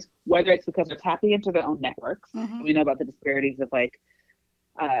Mm-hmm. donors, whether it's because they're tapping into their own networks. Mm-hmm. We know about the disparities of like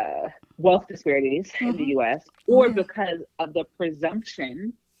uh, wealth disparities in the Mm-hmm. US, Oh or yeah. because of the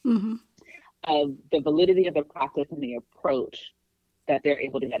presumption Mm-hmm. of the validity of the practice and the approach that they're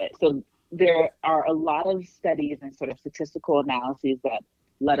able to get it. So there are a lot of studies and sort of statistical analyses that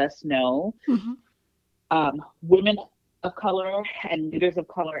let us know Mm-hmm. women of color and leaders of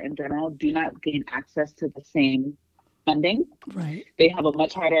color in general do not gain access to the same funding. Right. They have a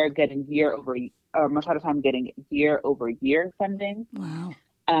much harder getting year over or much harder time getting year over year funding. Wow.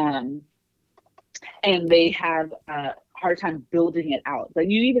 Um, and they have a hard time building it out. Like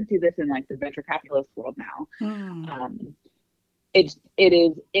you even see this in like the venture capitalist world now. Mm. Um, it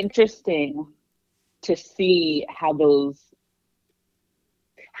is interesting to see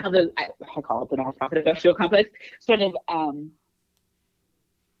I call it the nonprofit industrial complex sort of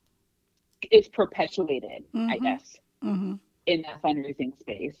is perpetuated, I Mm-hmm. guess, Mm-hmm. in that fundraising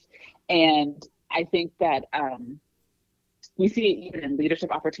space. And I think that we see it even in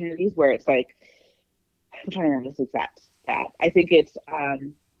leadership opportunities where it's like, I'm trying to remember this exact stat. I think it's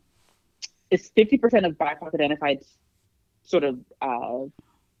 50% of BIPOC identified sort of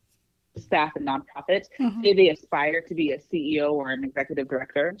staff and nonprofits Mm-hmm. say they aspire to be a CEO or an executive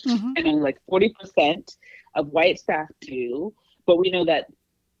director, Mm-hmm. and only like 40% of white staff do. But we know that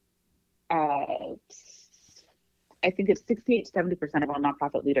uh, I think it's 68 to 70% of all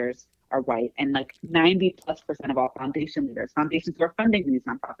nonprofit leaders are white, and like 90+% of all foundation leaders, foundations who are funding these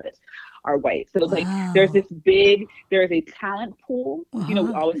nonprofits, are white. So it's like Wow. there is a talent pool. You know,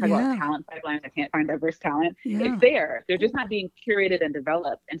 we Uh-huh. always talk about Yeah. talent pipelines. I can't find diverse talent. It's Yeah. there. They're just not being curated and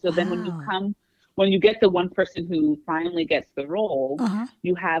developed. And so then Wow. when you get the one person who finally gets the role, Uh-huh.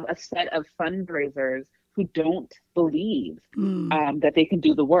 you have a set of fundraisers who don't believe Mm. that they can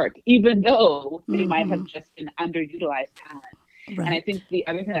do the work, even though they might Mm-hmm. have just been underutilized talent. And I Right. think the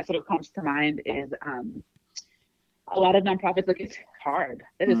other thing that sort of comes to mind is a lot of nonprofits, like it's hard.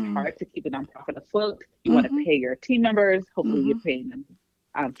 It is Mm. hard to keep a nonprofit afloat. You want to Mm-hmm. pay your team members. Hopefully, Mm-hmm. you're paying them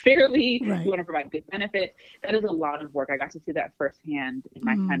fairly. You Right. want to provide good benefits. That is a lot of work. I got to see that firsthand in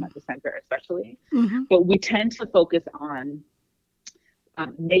my time Mm. at the center, especially. Mm-hmm. But we tend to focus on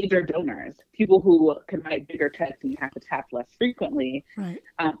major donors, people who can write bigger checks and you have to tap less frequently, Right.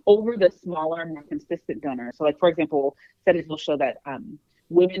 over the smaller, more consistent donors. So, like for example, studies will show that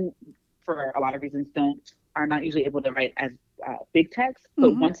women, for a lot of reasons, are not usually able to write as big text,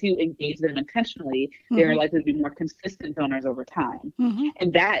 but Mm-hmm. once you engage them intentionally, they are Mm-hmm. likely to be more consistent donors over time, Mm-hmm.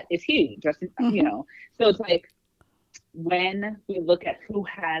 and that is huge. Just, Mm-hmm. so it's like when we look at who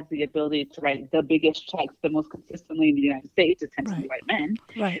has the ability to write the biggest checks the most consistently in the United States, it tends to be Right. white men.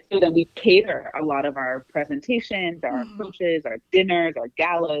 Right. So then we cater a lot of our presentations, our Mm-hmm. approaches, our dinners, our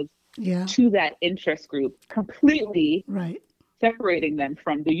galas Yeah. to that interest group, completely Right. separating them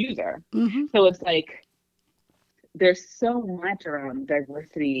from the user. Mm-hmm. So it's like there's so much around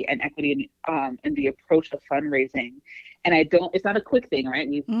diversity and equity in the approach of fundraising. And it's not a quick thing, right?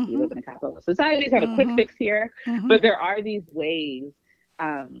 We Mm-hmm. live in a capitalist society, it's not a quick Mm-hmm. fix here, Mm-hmm. but there are these ways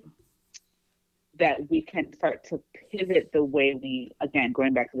um, that we can start to pivot the way we, again,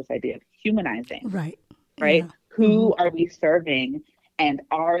 going back to this idea of humanizing, Right. right? Yeah. Mm-hmm. Who are we serving? And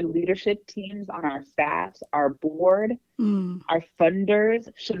our leadership teams on our staffs, our board, Mm. our funders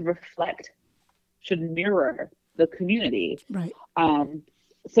should mirror the community. Right. Um,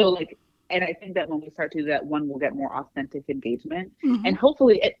 so like, and I think that when we start to do that, one will get more authentic engagement, Mm-hmm. and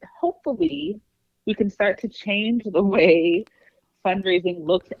hopefully we can start to change the way fundraising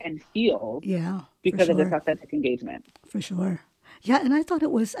looks and feels Yeah. For because of this sure. authentic engagement. For sure. Yeah, and I thought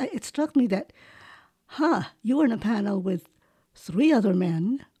it struck me that, you were in a panel with three other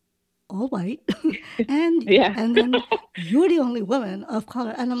men, all white, Yeah, and then you're the only woman of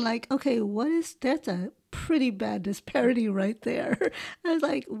color. And I'm like, okay, that's a pretty bad disparity right there. I was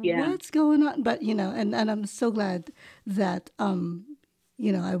like, yeah, what's going on? But, and I'm so glad that,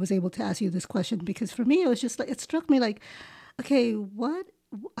 I was able to ask you this question because for me, it was just like, it struck me like, okay,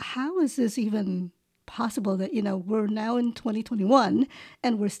 how is this even possible that, we're now in 2021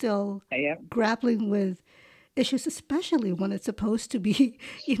 and we're still yeah, grappling with issues, especially when it's supposed to be,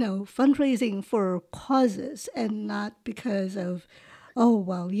 fundraising for causes and not because of, oh,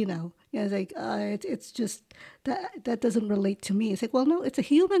 well, it's like, it's just that doesn't relate to me. It's like, well, no, it's a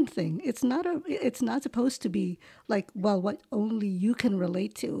human thing. It's not supposed to be like, well, what only you can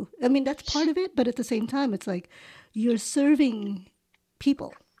relate to. I mean, that's part of it, but at the same time, it's like you're serving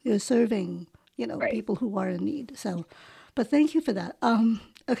people. You're serving, right. people who are in need. So, but thank you for that.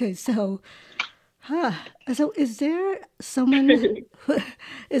 Okay, so, huh. So who, is there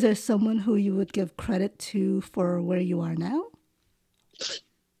someone who you would give credit to for where you are now?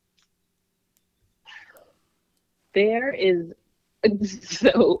 There is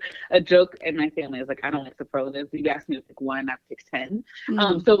so a joke in my family is like I don't like superlatives. You ask me to pick one, I pick 10.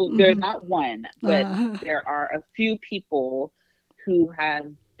 Mm, So there's mm-hmm. not one, but Uh, there are a few people who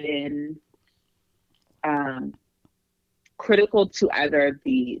have been um, critical to either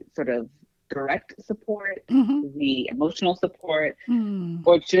the sort of direct support, mm-hmm. the emotional support, Mm,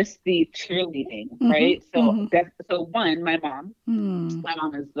 or just the cheerleading, mm-hmm. right? So Mm-hmm. so one, my mom. Mm. My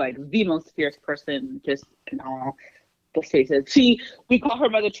mom is like the most fierce person just in all the spaces. We call her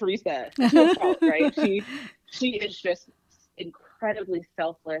Mother Teresa to a fault, right? She is just incredibly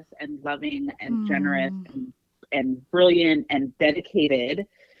selfless and loving and generous Mm. and brilliant and dedicated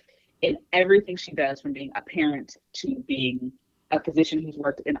in everything she does, from being a parent to being a physician who's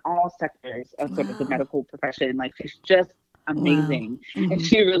worked in all sectors of sort of the Wow. medical profession. Like she's just Wow. amazing. And Mm-hmm.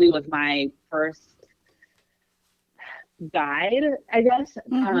 she really was my first guide, I guess,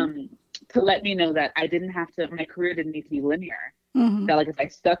 Mm-hmm. to let me know that I didn't have to, my career didn't need to be linear. Mm-hmm. That like if I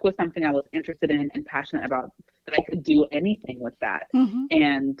stuck with something I was interested in and passionate about, that I could do anything with that. Mm-hmm.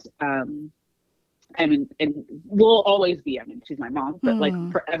 And I mean, and will always be. I mean, she's my mom, but like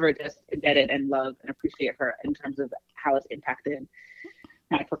Mm. forever just indebted and love and appreciate her in terms of how it's impacted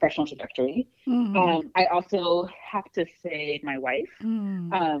my professional trajectory. Mm. I also have to say my wife,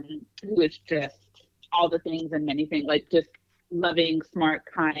 Mm. who is just all the things and many things, like just loving, smart,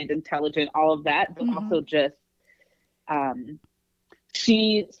 kind, intelligent, all of that, but Mm-hmm. also just um,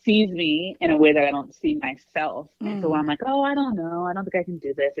 she sees me in a way that I don't see myself. And so Mm. I'm like, oh, I don't know. I don't think I can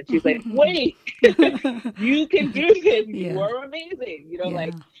do this. And she's like, wait, you can do this. You Yeah. are amazing. Yeah.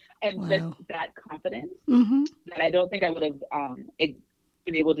 Like, and just Wow. that confidence Mm-hmm. that I don't think I would have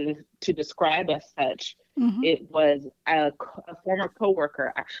been able to describe as such. Mm-hmm. It was a former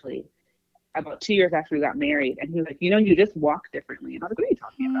coworker, actually, about 2 years after we got married, and he was like, you just walk differently. And I was like, what are you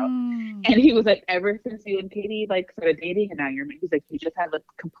talking about? Mm. And he was like, ever since you and Katie like started dating, and now he's like, you just have a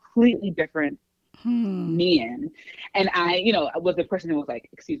completely different Hmm. me in. And I was the person who was like,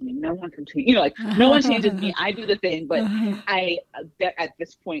 excuse me, no one can change, like no one changes me. I do the thing. But I, at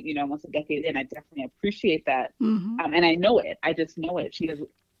this point, almost a decade in, I definitely appreciate that. Mm-hmm. And I know it. I just know it. She is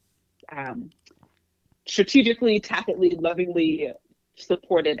um, strategically, tacitly, lovingly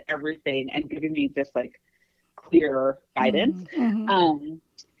supported everything and given me just like clear guidance. Mm-hmm.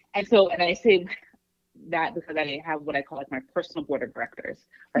 And I say that because I have what I call like my personal board of directors,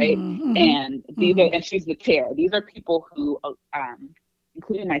 right? Mm-hmm. And these are, Mm-hmm. and she's the chair. These are people who,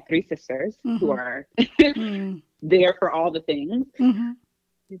 including my three sisters, who Mm-hmm. are Mm-hmm. there for all the things. Mm-hmm.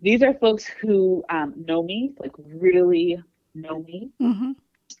 These are folks who know me, like really know me, Mm-hmm.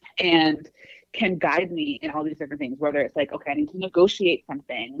 and can guide me in all these different things, whether it's like, okay, I need to negotiate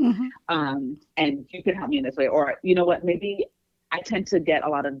something, Mm-hmm. and you can help me in this way, or you know what, maybe I tend to get a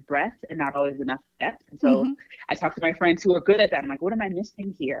lot of breath and not always enough depth. And so Mm-hmm. I talk to my friends who are good at that. I'm like, what am I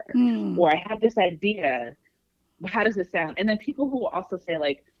missing here? Mm-hmm. Or I have this idea. How does this sound? And then people who will also say,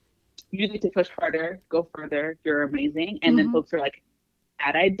 like, you need to push harder, go further, you're amazing. And then Mm-hmm. folks are like,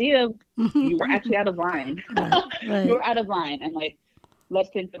 that idea, you were Mm-hmm. actually out of line. Right. You Right. were out of line. And like, let's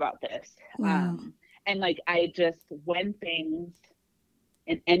think about this. Wow. And like, I just, when things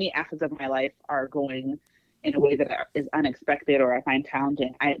in any aspect of my life are going in a way that is unexpected or I find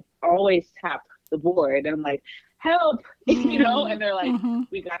challenging, I always tap the board and I'm like, help, Mm-hmm. and they're like, Mm-hmm.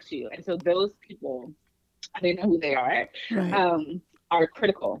 we got you. And so those people, they know who they Right. um, are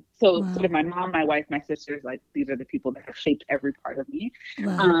critical. So sort of Wow. my mom, my wife, my sisters, like these are the people that have shaped every part of me.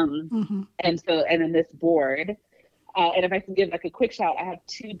 Wow. Um, Mm-hmm. and then this board, and if I can give like a quick shout, I have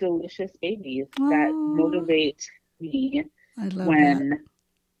two delicious babies that Oh, motivate me I love that. when,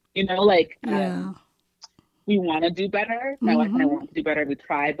 like Yeah. we want to do better. My wife and I Mm-hmm. want to do better. We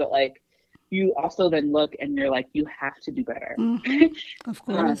try, but like you also then look and you're like, you have to do better. Mm-hmm. Of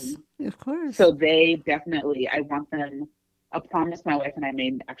course. um, Of course. so they definitely, I want them, a promise my wife and I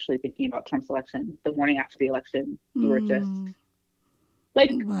made actually thinking about Trump's election, the morning after the election, we were just Mm.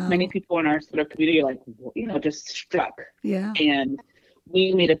 like many Wow. people in our sort of community, like, just struck. Yeah. And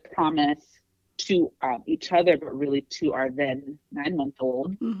we made a promise to each other, but really to our then 9-month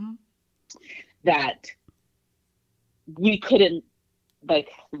old, Mm-hmm. that we couldn't like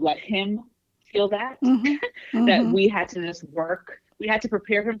let him feel that, Mm-hmm. that Mm-hmm. we had to just work, we had to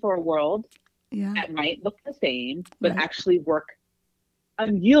prepare him for a world Yeah. that might look the same, but Right. actually work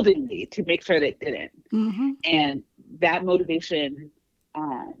unyieldingly to make sure that it didn't. Mm-hmm. And that motivation,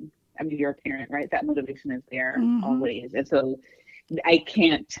 I mean, you're a parent, right? That motivation is there Mm-hmm. always. And so I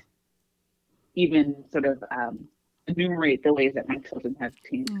can't even sort of enumerate the ways that my children have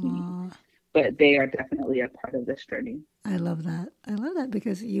changed me, Aw, but they are definitely a part of this journey. I love that. I love that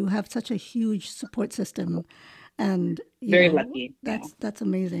because you have such a huge support system, and Very lucky. Yeah. that's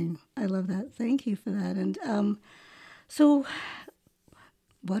amazing. I love that. Thank you for that. And so,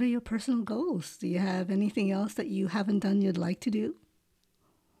 what are your personal goals? Do you have anything else that you haven't done you'd like to do?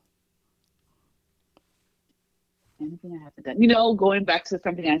 Anything I haven't done. Going back to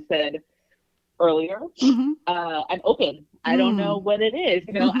something I said earlier, Mm-hmm. I'm open. I don't know Mm. what it is.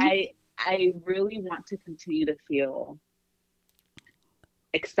 Mm-hmm. I really want to continue to feel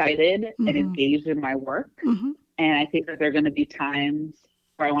excited and Mm-hmm. engaged in my work. Mm-hmm. And I think that there are going to be times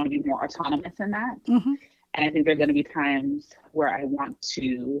where I want to be more autonomous in that. Mm-hmm. And I think there are going to be times where I want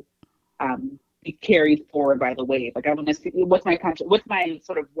to be carried forward by the wave. Like I want to see what's my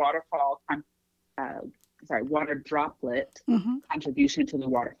sort of uh, water droplet Mm-hmm. contribution to the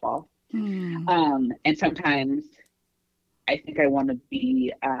waterfall. Mm. And sometimes I think I want to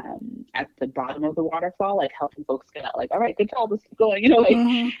be at the bottom of the waterfall, like helping folks get out. Like, all right, good job, let's keep going.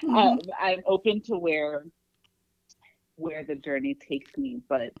 Mm-hmm. Mm-hmm. I'm open to where the journey takes me.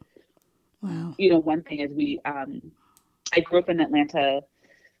 But Wow. one thing is I grew up in Atlanta,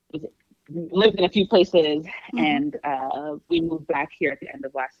 was, lived in a few places, Mm-hmm. and we moved back here at the end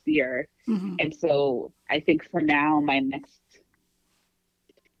of last year. Mm-hmm. And so I think for now, my next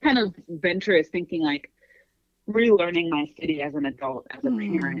kind of venture is thinking like relearning my city as an adult, as a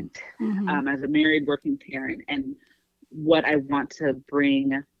Mm. parent, Mm-hmm. as a married working parent, and what I want to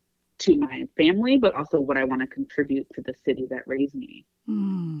bring to my family, but also what I want to contribute to the city that raised me.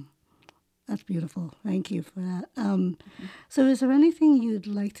 Mm. That's beautiful. Thank you for that. So, is there anything you'd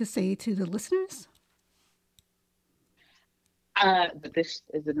like to say to the listeners? But this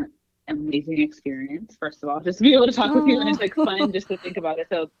is an amazing experience, first of all, just to be able to talk with you, and Oh, it's like fun just to think about it.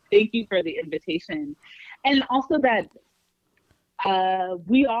 So thank you for the invitation. And also that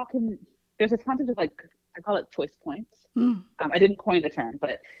we all can, there's a concept of like, I call it choice points. mm, I didn't coin the term,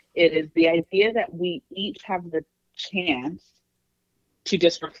 but it is the idea that we each have the chance to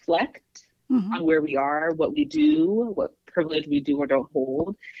just reflect mm-hmm, on where we are, what we do, what privilege we do or don't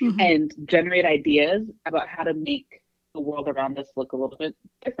hold, mm-hmm, and generate ideas about how to make the world around us look a little bit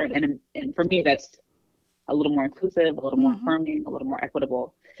different. And for me, that's a little more inclusive, a little more mm-hmm, affirming, a little more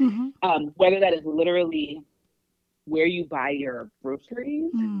equitable. mm-hmm, Whether that is literally where you buy your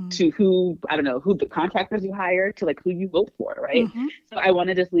groceries Mm. to who, I don't know, who the contractors you hire to like who you vote for, right? Mm-hmm. So I want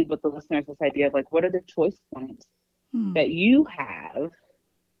to just leave with the listeners this idea of like, what are the choice points Mm. that you have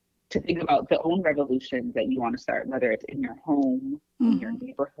to think about the own revolutions that you want to start, whether it's in your home, in your Mm-hmm.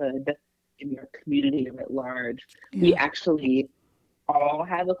 neighborhood, in your community at large. We Yeah. actually all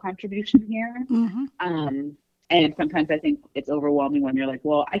have a contribution here. Mm-hmm. Um, and sometimes I think it's overwhelming when you're like,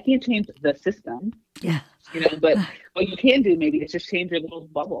 well, I can't change the system, Yeah. but what you can do maybe is just change your little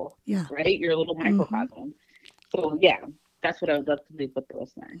bubble, Yeah. right? Your little Mm-hmm. microcosm. So yeah, that's what I would love to leave with the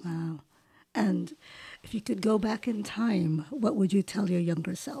listeners. Wow. And if you could go back in time, what would you tell your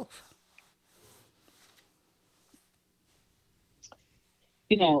younger self?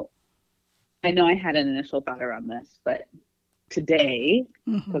 You know, I know I had an initial thought around this, but today,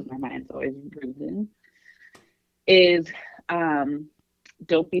 Mm-hmm. because my mind's always rooting, is um,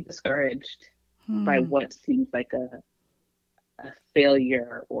 don't be discouraged by Mm. what seems like a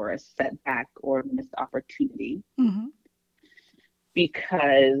failure or a setback or a missed opportunity, Mm-hmm.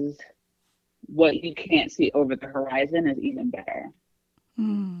 because what you can't see over the horizon is even better.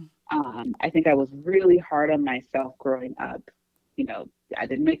 Mm. I think I was really hard on myself growing up. You know, I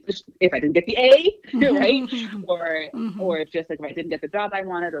didn't make this if I didn't get the A, right? Mm-hmm. Or Mm-hmm. or if just like if I didn't get the job I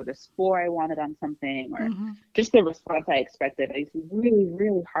wanted or the score I wanted on something or Mm-hmm. just the response I expected. I used to be really,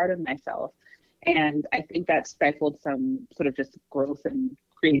 really hard on myself. And I think that stifled some sort of just growth and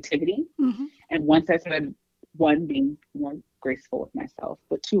creativity. Mm-hmm. And once I started, one, being more graceful with myself,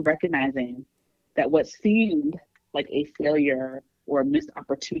 but two, recognizing that what seemed like a failure or a missed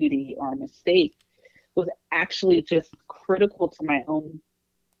opportunity or a mistake was actually just critical to my own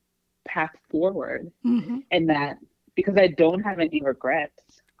path forward. Mm-hmm. And that because I don't have any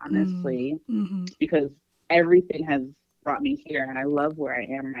regrets, honestly, Mm-hmm. because everything has brought me here and I love where I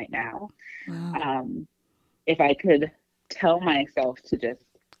am right now. Wow. Um, if I could tell myself to just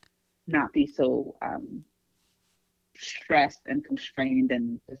not be so stressed and constrained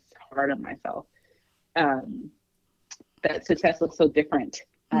and just hard on myself, um, that success looks so different.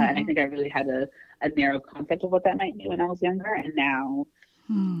 And I Mm-hmm. think I really had a narrow concept of what that might be when I was younger. And now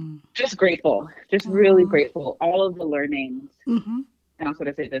Mm. just grateful, just really Oh. grateful. All of the learnings, Mm-hmm. and I'll sort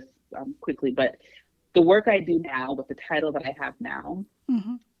of say this quickly, but the work I do now with the title that I have now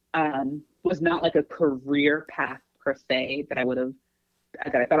Mm-hmm. was not like a career path per se that I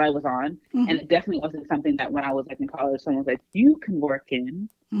thought I was on. Mm-hmm. And it definitely wasn't something that when I was like in college, someone was like, you can work in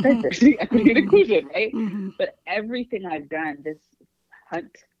Mm-hmm. diversity, equity, and Mm-hmm. inclusion, right? Mm-hmm. But everything I've done, this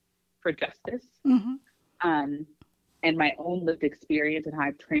hunt for justice, Mm-hmm. um, and my own lived experience and how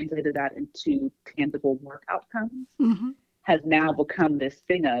I've translated that into tangible work outcomes Mm-hmm. has now become this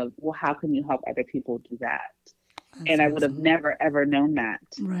thing of, well, how can you help other people do that? That's And I would have awesome. never ever known that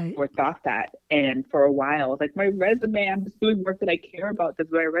Right. or thought that. And for a while, I was like, my resume, I'm just doing work that I care about. Does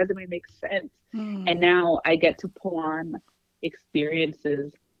my resume make sense? And Mm. now I get to pull on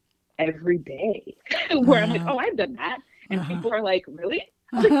experiences every day where I'm like, Wow. oh, I've done that. And Uh-huh. people are like, really?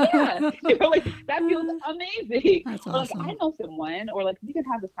 I was like, yeah. Like, that feels amazing. That's Or like, I awesome. know someone, or like, we can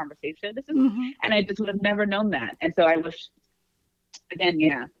have this conversation. This is, Mm-hmm. and I just would have never known that. And so I wish, again,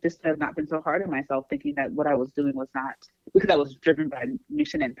 yeah, just to have not been so hard on myself, thinking that what I was doing was not because I was driven by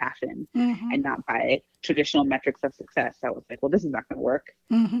mission and passion Mm-hmm. and not by traditional metrics of success. I was like, well, this is not going to work.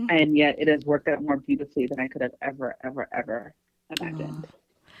 Mm-hmm. And yet it has worked out more beautifully than I could have ever, ever, ever Oh, imagined.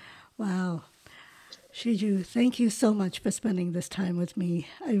 wow. Shiju, thank you so much for spending this time with me.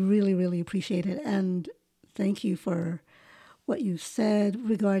 I really, really appreciate it. And thank you for what you said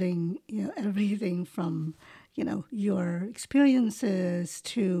regarding, everything from, your experiences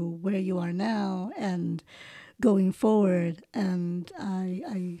to where you are now and going forward. And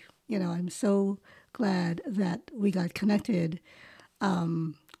I'm so glad that we got connected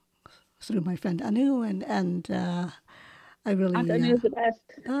through my friend Anu, and I Aunt really, Anu is the best.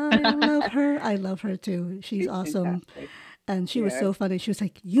 I love her. I love her too. She's She's awesome. fantastic. And she was Yeah. so funny. She was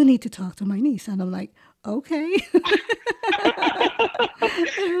like, "You need to talk to my niece." And I'm like, "Okay."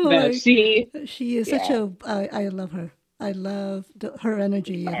 I'm No, like, she is such yeah, I love her. I love her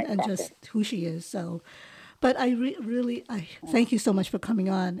energy and firecracker. just who she is. So, but I really, I thank you so much for coming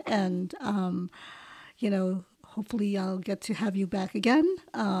on. And, hopefully I'll get to have you back again,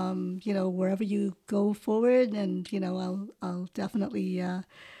 wherever you go forward. And, I'll definitely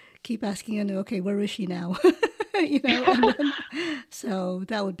keep asking her, okay, where is she now? And then, so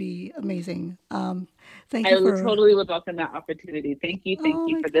that would be amazing. Thank you I would for, totally would welcome that opportunity. Thank oh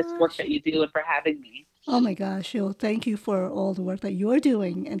you my for this work gosh. that you do and for having me. Oh my gosh, well, thank you for all the work that you're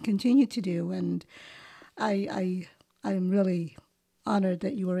doing and continue to do. And I'm really honored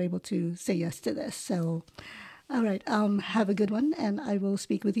that you were able to say yes to this. So All right. Have a good one, and I will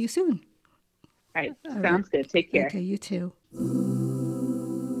speak with you soon. All right, All right. sounds good. Take care. Okay, you too.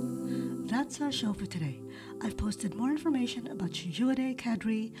 That's our show for today. I've posted more information about Shijuade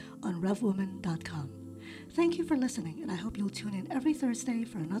Kadree on RevWoman.com. Thank you for listening, and I hope you'll tune in every Thursday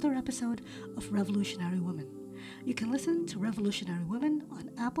for another episode of Revolutionary Woman. You can listen to Revolutionary Women on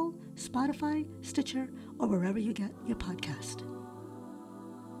Apple, Spotify, Stitcher, or wherever you get your podcast.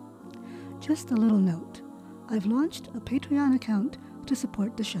 Just a little note. I've launched a Patreon account to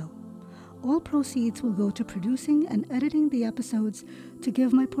support the show. All proceeds will go to producing and editing the episodes to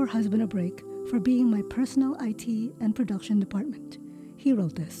give my poor husband a break for being my personal IT and production department. He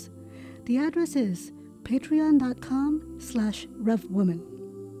wrote this. The address is patreon.com/revwoman.